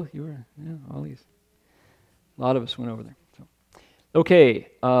 Phil, you were, yeah, all these. A lot of us went over there. So. Okay,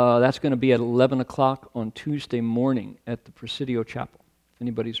 that's going to be at 11 o'clock on Tuesday morning at the Presidio Chapel, if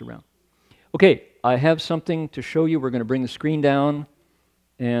anybody's around. Okay, I have something to show you. We're going to bring the screen down,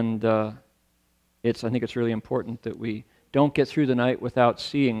 and I think it's really important that we don't get through the night without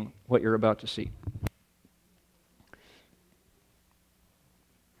seeing what you're about to see.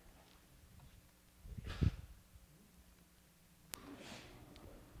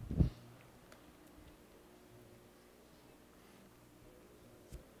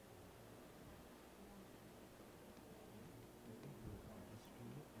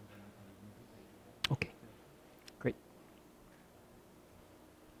 Okay, great.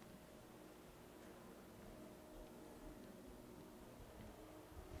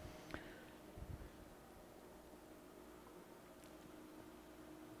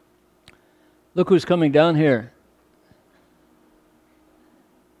 Look who's coming down here.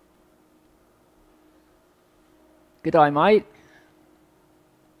 G'day, mate.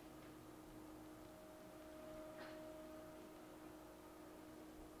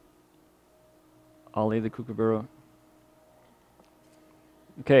 Ali the Kookaburra.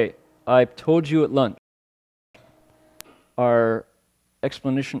 Okay, I told you at lunch, our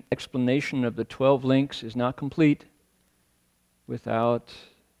explanation of the 12 links is not complete without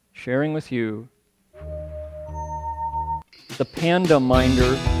sharing with you the panda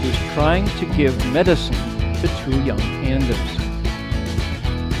minder who's trying to give medicine to 2 young pandas.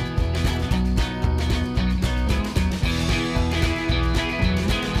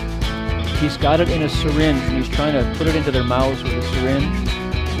 He's got it in a syringe, and he's trying to put it into their mouths with a syringe.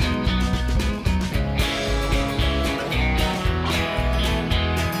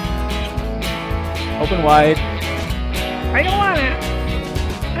 Open wide. I don't want it.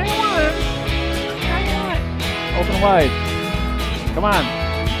 I don't want it. I don't want it. Open wide. Come on.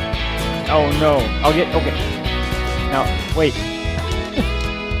 Oh no. Okay. Now, wait.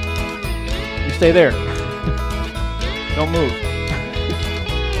 You stay there. Don't move.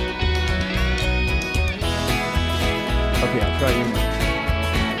 Okay, I'll try you.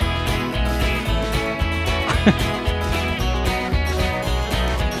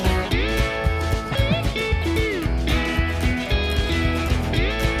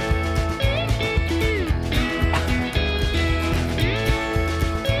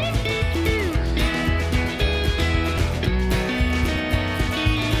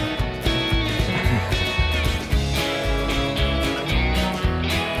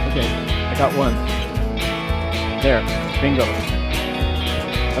 Okay, I got one. There. Bingo.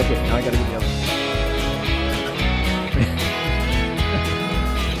 Okay, now I gotta get the other.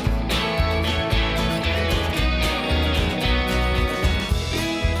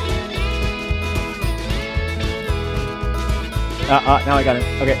 Now I got it.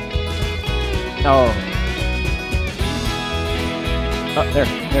 Okay. Oh. Oh, there's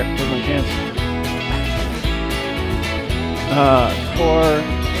my chance. Score.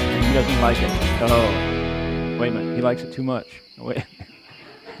 He doesn't like it. Oh. Wait a minute, he likes it too much. Oh, wait.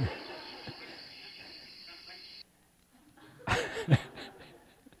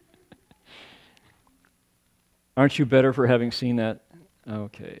 Aren't you better for having seen that?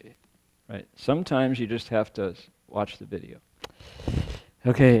 Okay, right. Sometimes you just have to watch the video.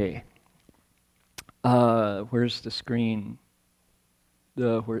 Okay. Where's the screen?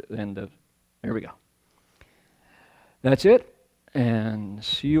 There we go. That's it, and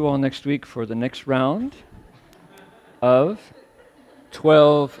see you all next week for the next round of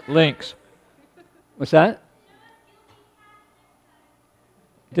 12 links. What's that?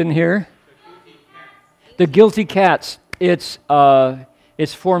 Didn't hear? The guilty cats. It's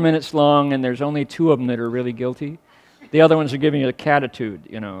 4 minutes long, and there's only 2 of them that are really guilty. The other ones are giving you a catitude,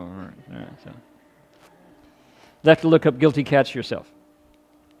 you know. So. You'll have to look up guilty cats yourself.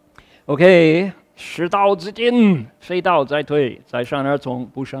 Okay, 食道之进，非道在退，在善而从，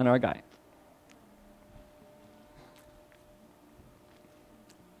不善而改。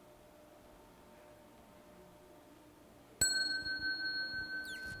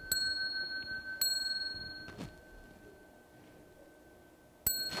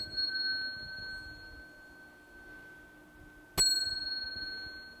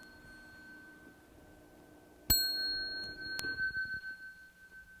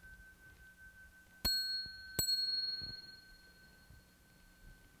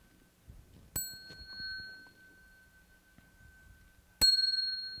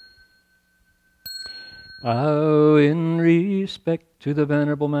Bow in respect to the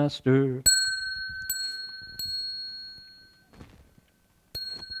Venerable Master.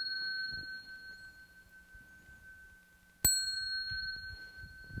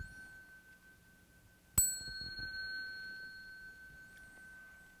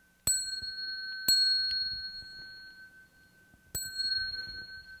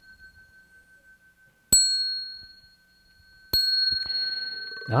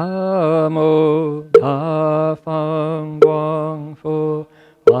 Namo Tha Phang